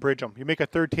to bridge them. You make a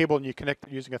third table and you connect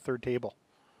it using a third table.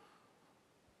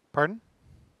 Pardon?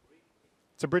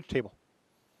 It's a bridge table.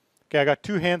 Okay, I got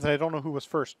 2 hands and I don't know who was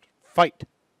first. Fight.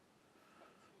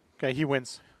 Okay, he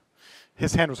wins.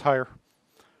 His hand was higher.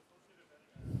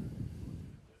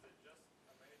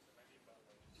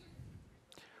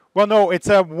 Well, no, it's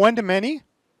a one-to-many,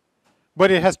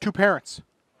 but it has 2 parents.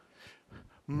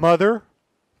 Mother,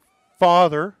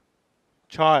 father,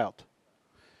 child.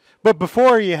 But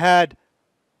before you had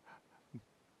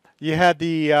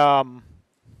the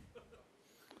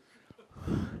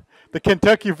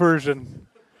Kentucky version.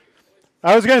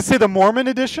 I was going to say the Mormon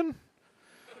edition,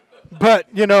 but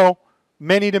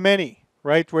many to many,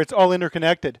 right? Where it's all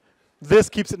interconnected. This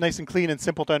keeps it nice and clean and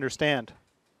simple to understand.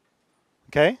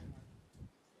 Okay?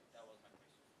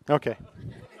 Okay.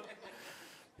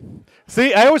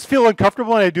 See, I always feel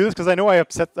uncomfortable when I do this because I know I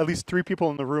upset at least 3 people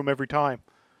in the room every time.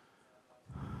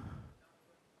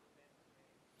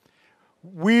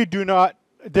 We do not,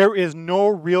 there is no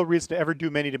real reason to ever do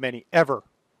many-to-many, ever.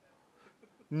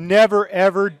 Never,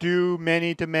 ever do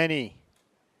many-to-many.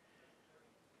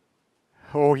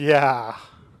 Oh, yeah.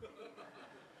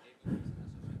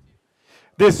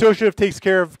 The associative takes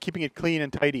care of keeping it clean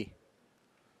and tidy.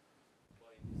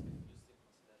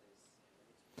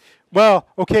 Well,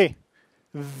 okay.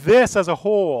 This as a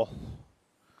whole,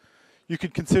 you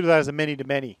could consider that as a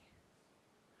many-to-many.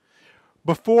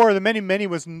 Before, the many-many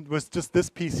was just this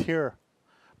piece here.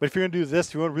 But if you're going to do this,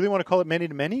 if you really want to call it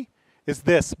many-to-many, it's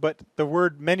this. But the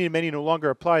word many-to-many no longer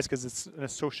applies because it's an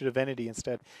associative entity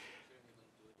instead.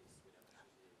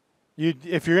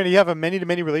 If you're going to have a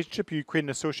many-to-many relationship, you create an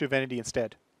associative entity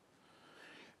instead.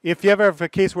 If you ever have a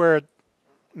case where,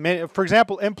 for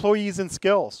example, employees and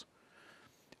skills.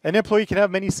 An employee can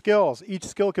have many skills. Each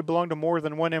skill could belong to more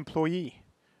than one employee.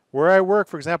 Where I work,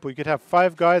 for example, you could have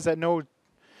 5 guys that know,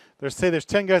 there's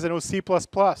 10 guys that know C++,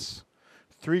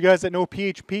 3 guys that know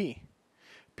PHP.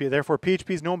 Therefore,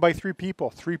 PHP is known by 3 people.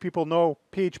 3 people know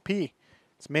PHP.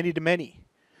 It's many to many.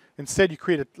 Instead, you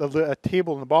create a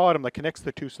table in the bottom that connects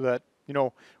the two so that,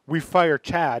 we fire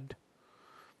Chad.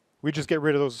 We just get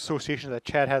rid of those associations that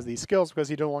Chad has these skills because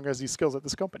he no longer has these skills at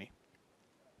this company.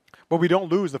 But we don't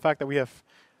lose the fact that we have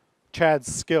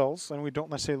Chad's skills, and we don't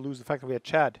necessarily lose the fact that we had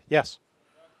Chad. Yes?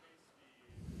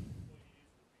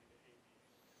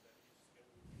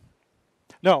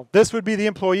 No, this would be the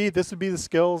employee, this would be the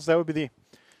skills, that would be the...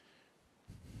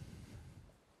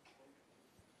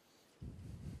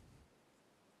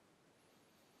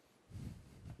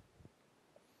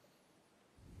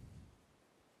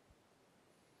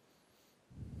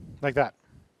 Like that.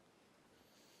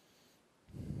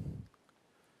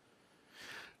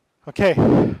 Okay.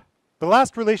 The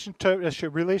last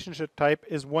relationship type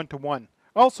is one-to-one.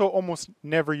 Also almost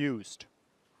never used.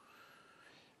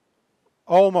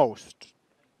 Almost.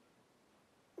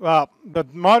 The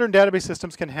modern database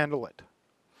systems can handle it.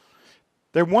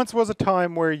 There once was a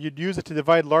time where you'd use it to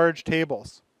divide large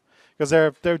tables. Because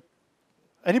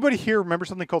anybody here remember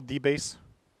something called DBase?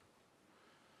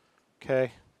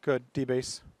 Okay, good,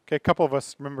 DBase. Okay, a couple of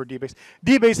us remember DBase.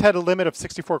 DBase had a limit of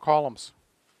 64 columns.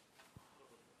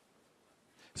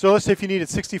 So let's say if you needed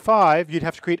 65, you'd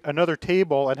have to create another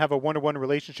table and have a one-to-one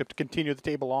relationship to continue the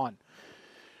table on.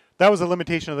 That was a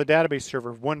limitation of the database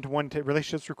server. One-to-one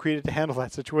relationships were created to handle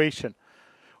that situation.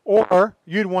 Or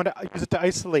you'd want to use it to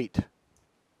isolate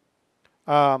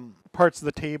parts of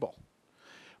the table.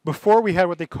 Before we had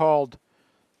what they called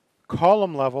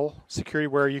column level security,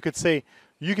 where you could say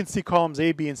you can see columns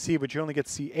A, B, and C, but you only get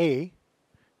to see A.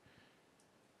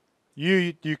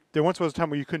 There once was a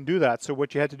time where you couldn't do that. So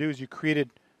what you had to do is you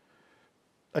created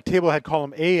a table that had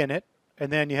column A in it,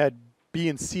 and then you had B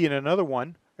and C in another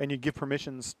one, and you'd give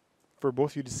permissions for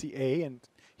both of you to see A and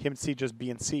him to see just B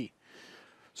and C.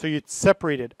 So you'd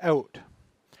separate it out.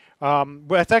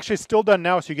 But it's actually still done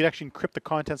now, so you could actually encrypt the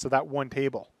contents of that one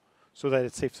table so that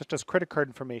it's safe, such as credit card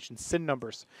information, SIN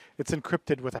numbers. It's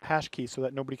encrypted with a hash key so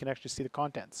that nobody can actually see the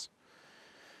contents.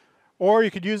 Or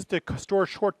you could use it to store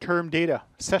short-term data,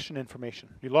 session information.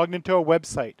 You logged into a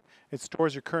website. It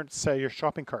stores your current, your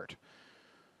shopping cart.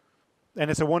 And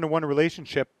it's a one-to-one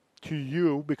relationship to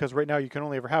you, because right now you can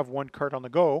only ever have one cart on the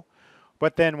go.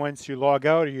 But then once you log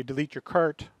out or you delete your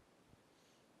cart,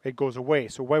 it goes away.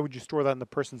 So why would you store that in the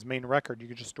person's main record? You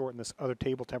could just store it in this other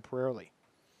table temporarily.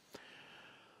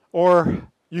 Or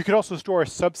you could also store a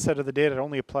subset of the data that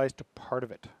only applies to part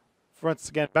of it. Once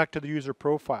again, back to the user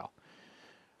profile.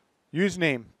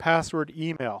 Username, password,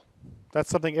 email. That's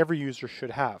something every user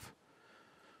should have.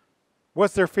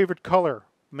 What's their favorite color?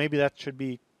 Maybe that should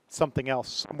be something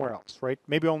else, somewhere else, right?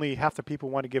 Maybe only half the people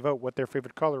want to give out what their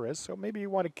favorite color is, so maybe you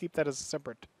want to keep that as a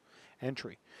separate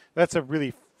entry. That's a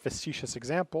really facetious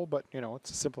example, but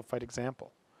it's a simplified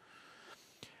example.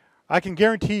 I can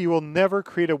guarantee you will never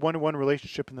create a one-to-one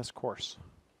relationship in this course.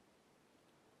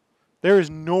 There is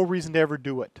no reason to ever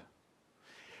do it.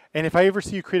 And if I ever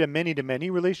see you create a many-to-many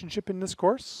relationship in this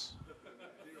course,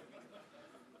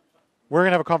 we're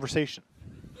going to have a conversation.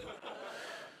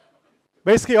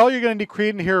 Basically, all you're going to be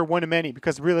creating here are one-to-many,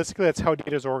 because realistically, that's how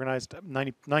data is organized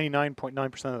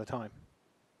 99.9% of the time.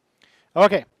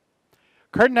 Okay.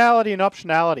 Cardinality and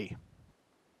optionality.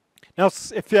 Now,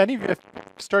 if any of you have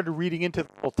started reading into the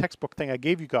little textbook thing I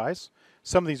gave you guys,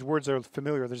 some of these words are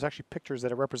familiar. There's actually pictures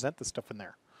that represent this stuff in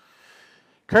there.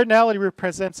 Cardinality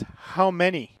represents how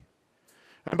many.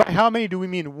 And by how many do we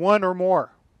mean one or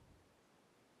more?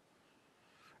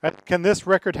 Can this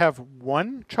record have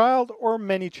one child or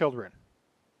many children?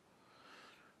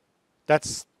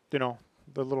 That's, the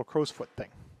little crow's foot thing.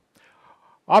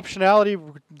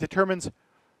 Optionality determines,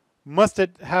 must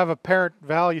it have apparent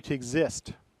value to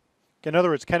exist? In other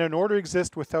words, can an order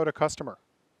exist without a customer?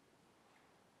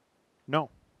 No.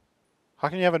 How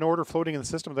can you have an order floating in the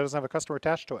system that doesn't have a customer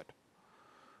attached to it?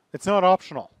 It's not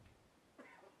optional.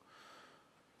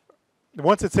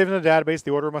 Once it's saved in the database,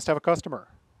 the order must have a customer.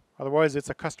 Otherwise, it's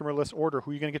a customerless order.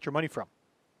 Who are you going to get your money from?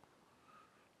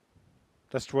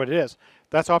 That's what it is.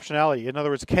 That's optionality. In other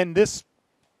words, can this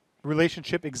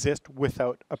relationship exist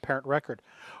without a parent record?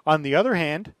 On the other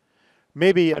hand,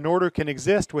 maybe an order can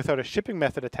exist without a shipping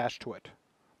method attached to it.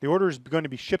 The order is going to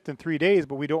be shipped in 3 days,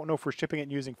 but we don't know if we're shipping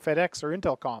it using FedEx or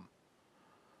Intelcom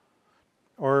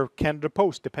or Canada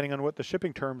Post, depending on what the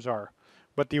shipping terms are.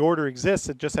 But the order exists,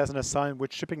 it just hasn't assigned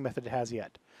which shipping method it has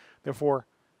yet. Therefore,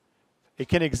 it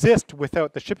can exist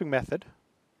without the shipping method,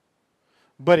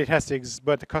 but it has to.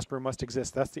 But the customer must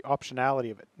exist. That's the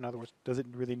optionality of it. In other words, does it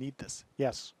really need this?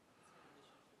 Yes.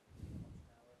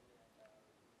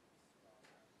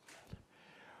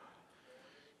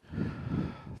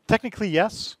 Technically,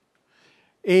 yes.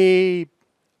 A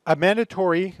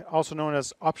mandatory, also known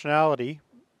as optionality,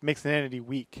 makes an entity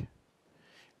weak.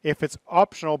 If it's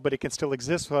optional, but it can still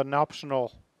exist without an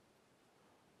optional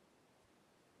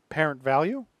parent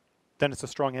value, then it's a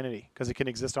strong entity because it can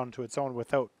exist onto its own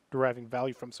without deriving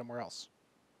value from somewhere else.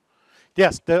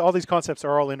 Yes, all these concepts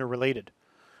are all interrelated.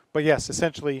 But yes,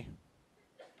 essentially,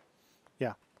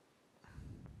 yeah.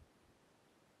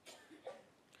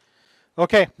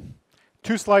 Okay,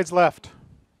 2 slides left.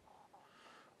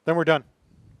 Then we're done.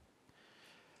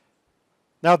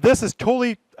 Now this is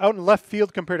totally out in left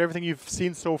field compared to everything you've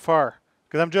seen so far.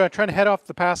 Because I'm trying to head off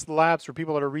the past the labs for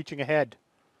people that are reaching ahead.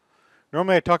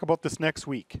 Normally I talk about this next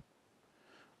week.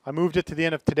 I moved it to the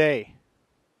end of today.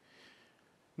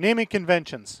 Naming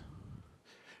conventions.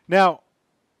 Now,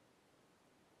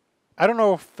 I don't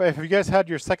know if you guys had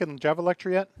your second Java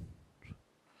lecture yet?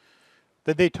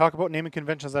 Did they talk about naming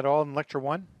conventions at all in lecture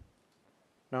 1?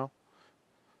 No? I'm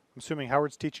assuming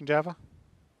Howard's teaching Java?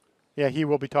 Yeah, he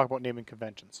will be talking about naming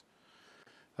conventions.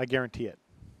 I guarantee it.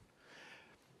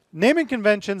 Naming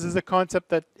conventions is a concept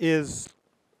that is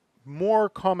more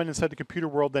common inside the computer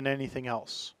world than anything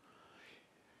else.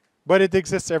 But it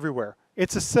exists everywhere.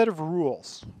 It's a set of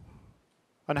rules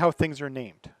on how things are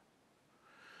named.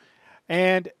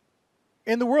 And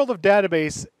in the world of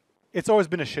database, it's always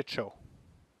been a shit show.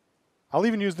 I'll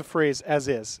even use the phrase as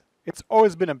is. It's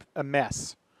always been a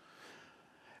mess.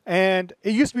 And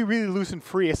it used to be really loose and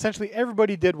free. Essentially,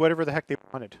 everybody did whatever the heck they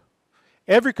wanted.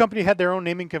 Every company had their own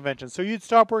naming conventions. So you'd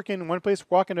stop working in one place,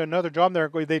 walk into another job there,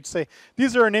 they'd say,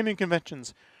 these are our naming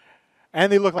conventions.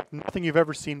 And they look like nothing you've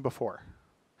ever seen before.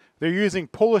 They're using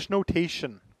Polish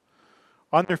notation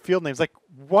on their field names. Like,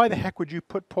 why the heck would you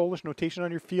put Polish notation on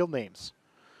your field names?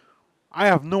 I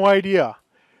have no idea.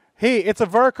 Hey, it's a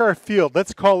varchar field.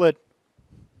 Let's call it.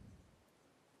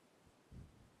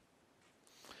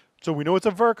 So we know it's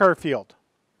a varchar field.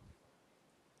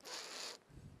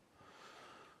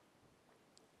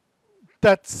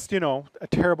 That's, a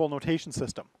terrible notation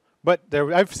system. But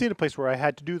I've seen a place where I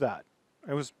had to do that.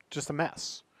 It was just a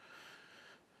mess.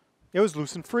 It was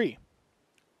loose and free.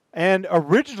 And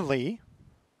originally,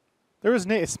 there was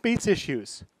space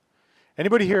issues.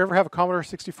 Anybody here ever have a Commodore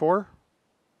 64?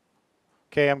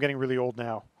 Okay, I'm getting really old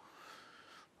now.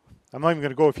 I'm not even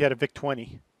going to go if you had a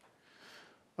VIC-20.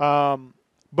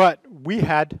 But we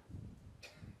had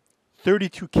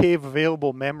 32K of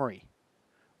available memory.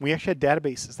 We actually had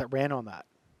databases that ran on that.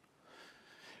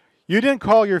 You didn't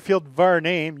call your field var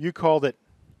name, you called it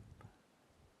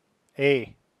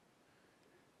A.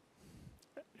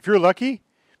 If you're lucky,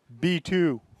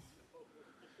 B2.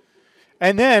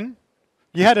 And then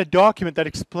you had a document that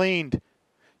explained,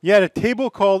 you had a table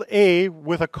called A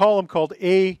with a column called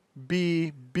A,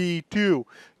 B, B2.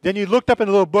 Then you looked up in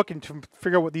a little book and to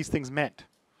figure out what these things meant.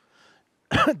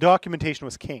 Documentation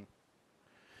was king.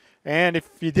 And if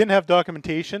you didn't have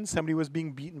documentation, somebody was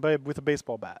being beaten with a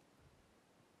baseball bat.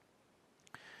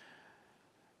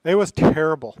 It was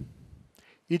terrible.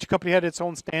 Each company had its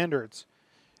own standards.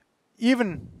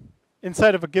 Even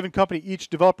inside of a given company, each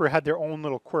developer had their own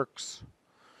little quirks.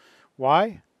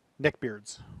 Why?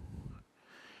 Neckbeards.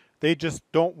 They just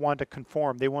don't want to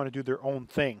conform. They want to do their own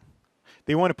thing.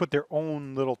 They want to put their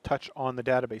own little touch on the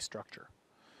database structure.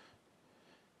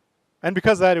 And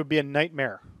because of that, it would be a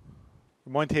nightmare.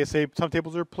 One say some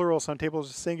tables are plural, some tables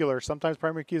are singular, sometimes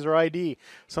primary keys are ID,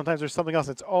 sometimes there's something else.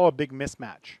 It's all a big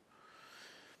mismatch.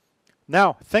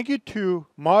 Now, thank you to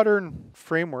modern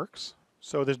frameworks.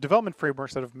 So there's development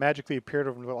frameworks that have magically appeared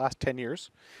over the last 10 years.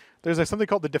 There's something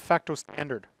called the de facto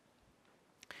standard.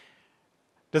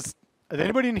 Does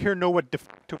anybody in here know what de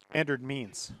facto standard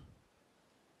means?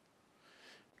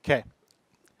 Okay.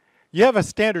 You have a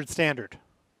standard.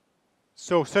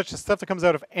 So such stuff that comes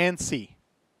out of ANSI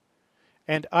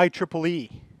and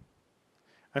IEEE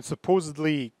and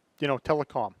supposedly,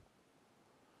 telecom.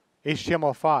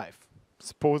 HTML5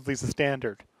 supposedly is a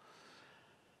standard.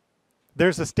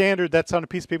 There's a standard that's on a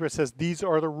piece of paper that says these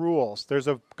are the rules. There's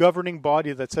a governing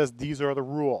body that says these are the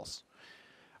rules.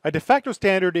 A de facto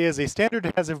standard is a standard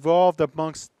that has evolved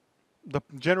amongst the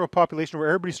general population where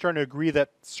everybody's starting to agree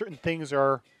that certain things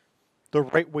are the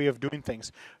right way of doing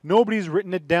things. Nobody's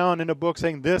written it down in a book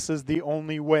saying this is the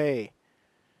only way.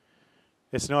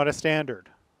 It's not a standard.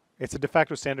 It's a de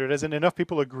facto standard, as in enough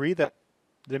people agree that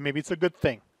maybe it's a good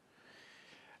thing.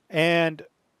 And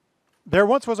there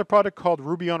once was a product called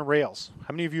Ruby on Rails.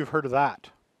 How many of you have heard of that?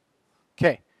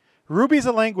 Okay. Ruby's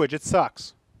a language. It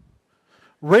sucks.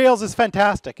 Rails is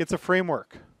fantastic. It's a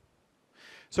framework.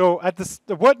 So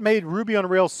what made Ruby on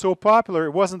Rails so popular,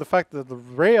 it wasn't the fact that the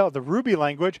Ruby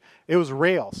language, it was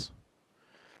Rails.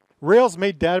 Rails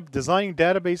made designing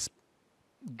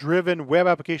database-driven web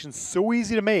applications so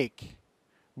easy to make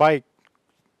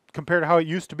compared to how it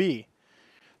used to be,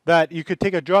 that you could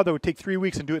take a job that would take 3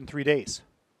 weeks and do it in 3 days.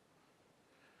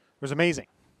 It was amazing.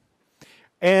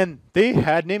 And they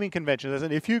had naming conventions.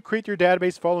 And if you create your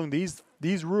database following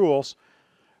these rules,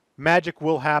 magic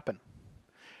will happen.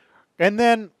 And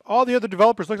then all the other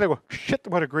developers looked like, well, shit,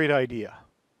 what a great idea.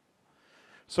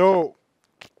 So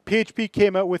PHP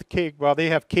came out with Cake. Well, they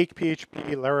have Cake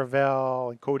PHP, Laravel,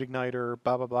 and CodeIgniter,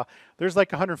 blah, blah, blah. There's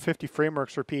like 150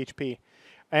 frameworks for PHP.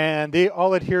 And they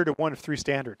all adhere to one of 3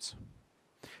 standards.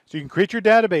 So you can create your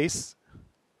database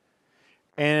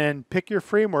and pick your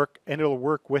framework, and it'll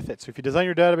work with it. So if you design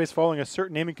your database following a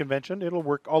certain naming convention, it'll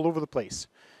work all over the place.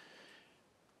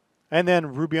 And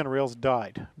then Ruby on Rails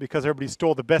died because everybody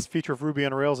stole the best feature of Ruby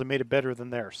on Rails and made it better than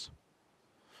theirs.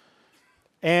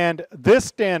 And this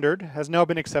standard has now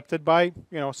been accepted by,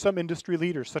 some industry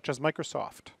leaders such as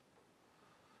Microsoft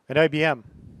and IBM,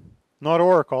 not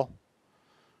Oracle.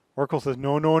 Oracle says,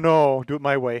 no, no, no, do it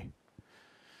my way,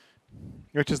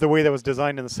 which is the way that was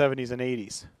designed in the 70s and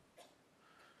 80s.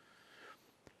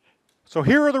 So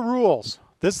here are the rules.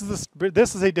 This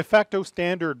is a de facto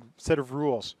standard set of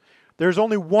rules. There's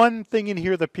only one thing in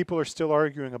here that people are still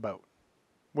arguing about,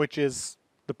 which is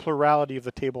the plurality of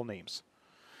the table names.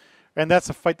 And that's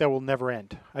a fight that will never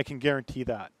end. I can guarantee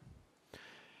that.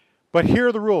 But here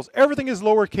are the rules. Everything is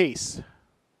lowercase.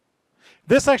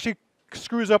 This actually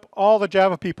screws up all the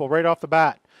Java people right off the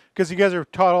bat, because you guys are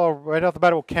taught all right off the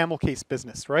bat about camel case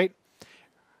business, right?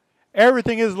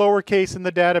 Everything is lowercase in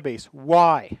the database.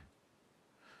 Why?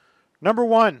 Number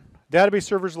one, database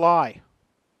servers lie.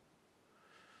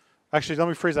 Actually, let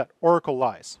me phrase that. Oracle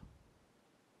lies.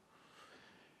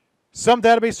 Some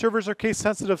database servers are case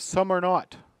sensitive, some are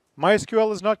not.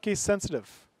 MySQL is not case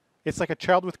sensitive. It's like a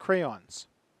child with crayons.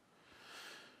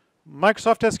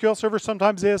 Microsoft SQL Server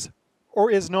sometimes is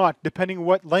or is not, depending on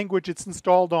what language it's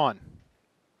installed on.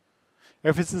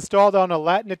 If it's installed on a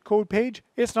Latinate code page,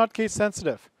 it's not case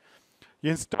sensitive.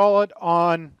 You install it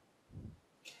on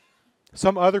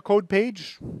some other code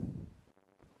page,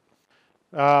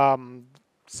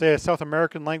 say a South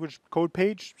American language code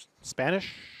page,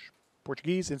 Spanish,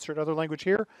 Portuguese, insert other language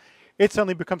here, it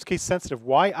suddenly becomes case sensitive.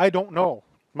 Why? I don't know.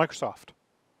 Microsoft.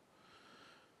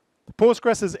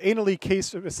 Postgres is anally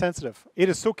case sensitive. It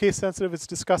is so case sensitive it's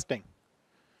disgusting,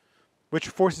 which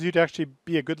forces you to actually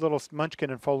be a good little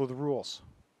munchkin and follow the rules.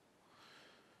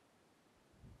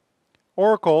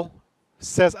 Oracle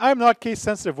says, I'm not case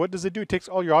sensitive. What does it do? It takes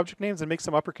all your object names and makes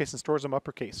them uppercase and stores them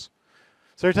uppercase.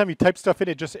 So every time you type stuff in,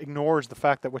 it just ignores the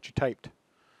fact that what you typed.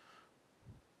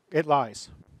 It lies.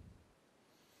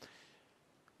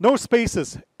 No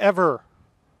spaces, ever.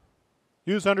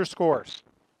 Use underscores.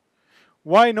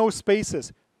 Why no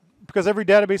spaces? Because every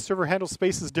database server handles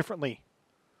spaces differently.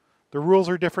 The rules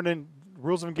are different and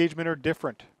rules of engagement are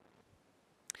different.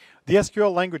 The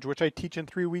SQL language, which I teach in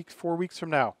 4 weeks from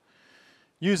now,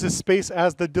 uses space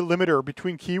as the delimiter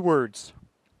between keywords.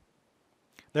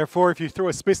 Therefore, if you throw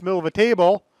a space in the middle of a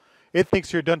table, it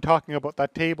thinks you're done talking about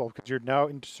that table because you're now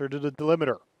inserted a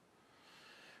delimiter.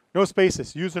 No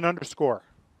spaces. Use an underscore.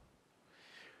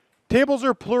 Tables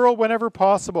are plural whenever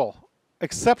possible.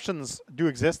 Exceptions do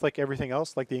exist, like everything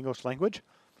else, like the English language.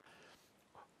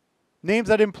 Names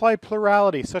that imply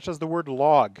plurality, such as the word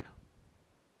log.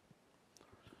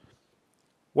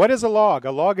 What is a log?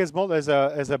 A log is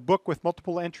a book with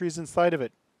multiple entries inside of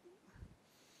it.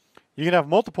 You can have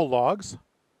multiple logs,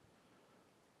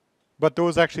 but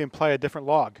those actually imply a different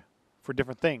log for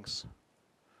different things.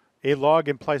 A log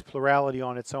implies plurality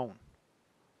on its own.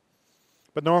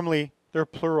 But normally, they're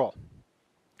plural.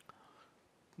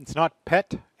 It's not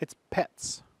pet, it's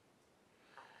pets.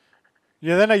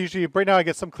 Then right now I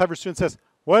get some clever student says,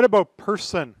 what about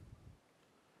person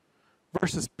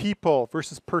versus people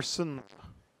versus person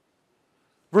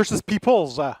versus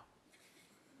peoples?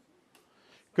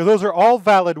 Because those are all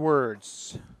valid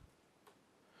words.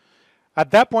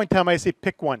 At that point in time, I say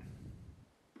pick one.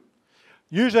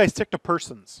 Usually I stick to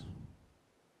persons.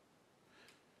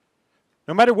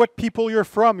 No matter what people you're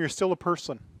from, you're still a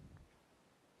person.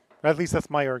 At least that's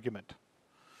my argument.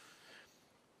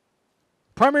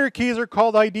 Primary keys are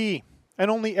called ID,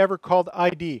 and only ever called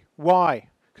ID. Why?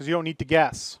 Because you don't need to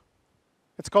guess.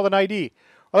 It's called an ID.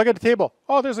 I look at the table.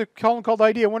 Oh, there's a column called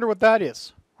ID. I wonder what that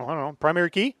is. Oh, I don't know. Primary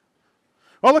key?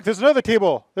 Oh, look, there's another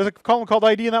table. There's a column called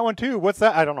ID in that one too. What's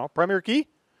that? I don't know. Primary key?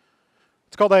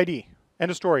 It's called ID.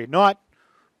 End of story. Not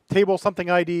table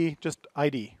something ID, just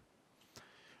ID.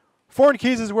 Foreign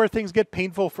keys is where things get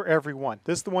painful for everyone.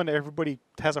 This is the one that everybody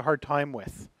has a hard time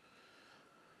with.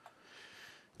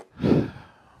 We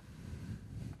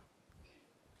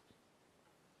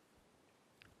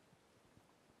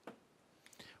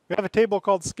have a table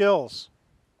called skills.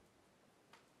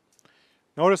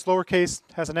 Notice lowercase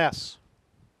has an S.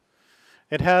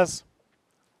 It has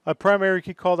a primary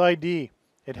key called ID.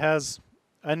 It has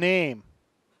a name.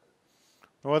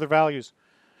 No other values.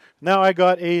 Now I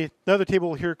got another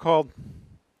table here called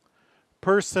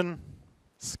person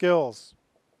skills.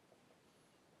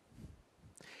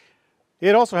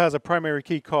 It also has a primary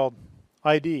key called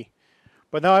ID.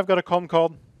 But now I've got a column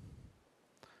called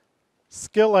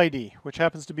skill ID, which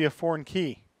happens to be a foreign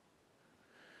key.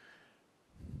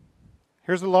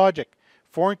 Here's the logic.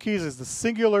 Foreign keys is the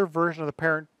singular version of the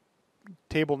parent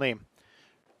table name.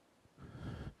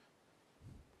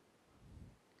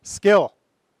 Skill.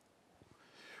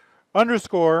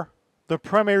 Underscore the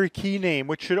primary key name,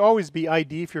 which should always be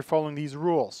ID if you're following these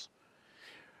rules.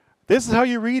 This is how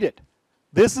you read it.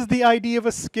 This is the ID of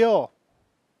a skill.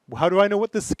 How do I know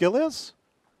what this skill is?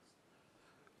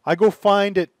 I go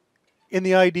find it in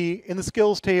the ID in the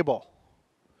skills table.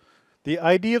 The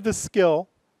ID of the skill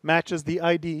matches the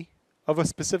ID of a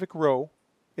specific row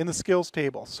in the skills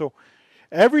table. So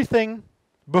everything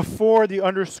before the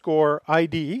underscore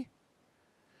ID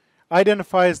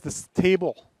identifies this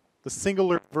table, the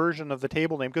singular version of the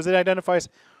table name, because it identifies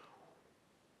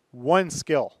one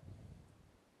skill.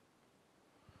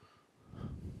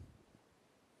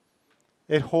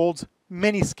 It holds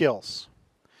many skills.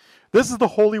 This is the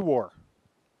holy war.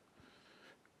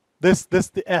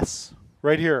 The S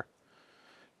right here.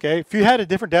 Okay, if you had a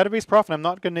different database prof, and I'm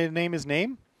not going to name his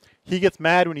name, he gets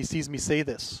mad when he sees me say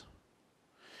this.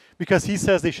 Because he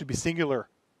says they should be singular.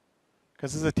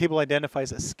 Because this is a table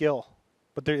identifies a skill,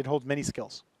 but it holds many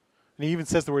skills. And he even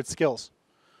says the word skills.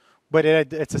 But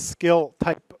it's a skill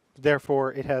type,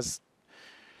 therefore it has.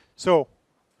 So,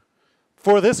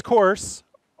 for this course,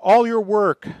 all your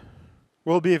work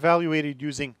will be evaluated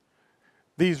using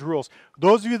these rules.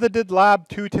 Those of you that did Lab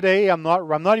 2 today, I'm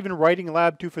not even writing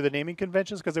Lab 2 for the naming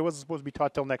conventions because it wasn't supposed to be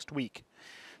taught till next week.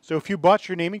 So if you botched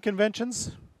your naming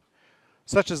conventions,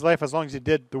 such as life, as long as you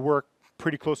did the work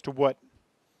pretty close to what,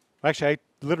 actually I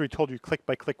literally told you click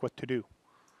by click what to do.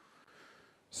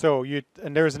 So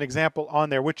and there's an example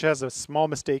on there which has a small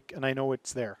mistake, and I know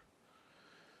it's there.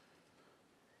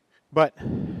 But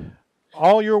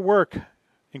all your work,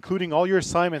 including all your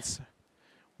assignments,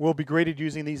 will be graded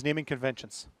using these naming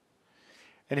conventions.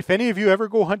 And if any of you ever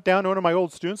go hunt down one of my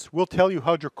old students, we'll tell you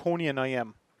how draconian I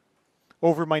am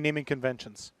over my naming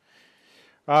conventions.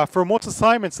 For most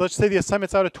assignments, let's say the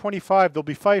assignment's out of 25, there'll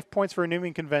be 5 points for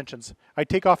naming conventions. I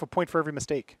take off a point for every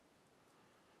mistake.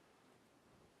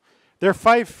 There are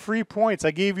 5 free points.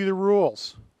 I gave you the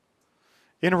rules.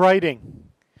 In writing.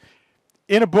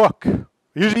 In a book.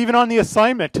 Usually even on the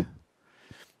assignment.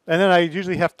 And then I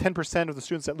usually have 10% of the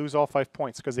students that lose all 5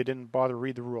 points because they didn't bother to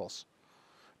read the rules.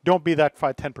 Don't be that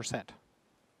 10%.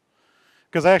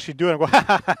 Because I actually do it and go, ha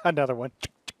ha ha, another one.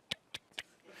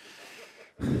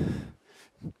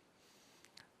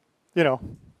 You know,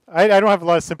 I don't have a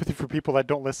lot of sympathy for people that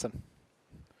don't listen.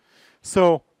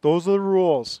 So those are the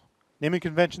rules. Naming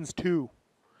conventions 2.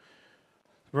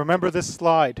 Remember this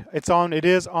slide. It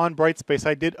is on Brightspace.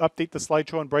 I did update the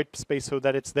slideshow on Brightspace so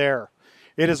that it's there.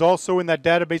 It is also in that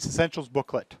Database Essentials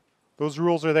booklet. Those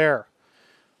rules are there.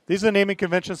 These are the naming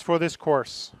conventions for this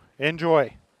course.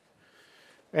 Enjoy.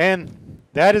 And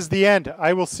that is the end.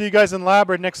 I will see you guys in lab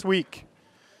next week.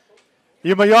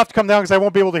 You'll have to come down because I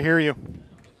won't be able to hear you.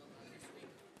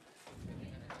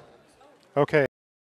 Okay.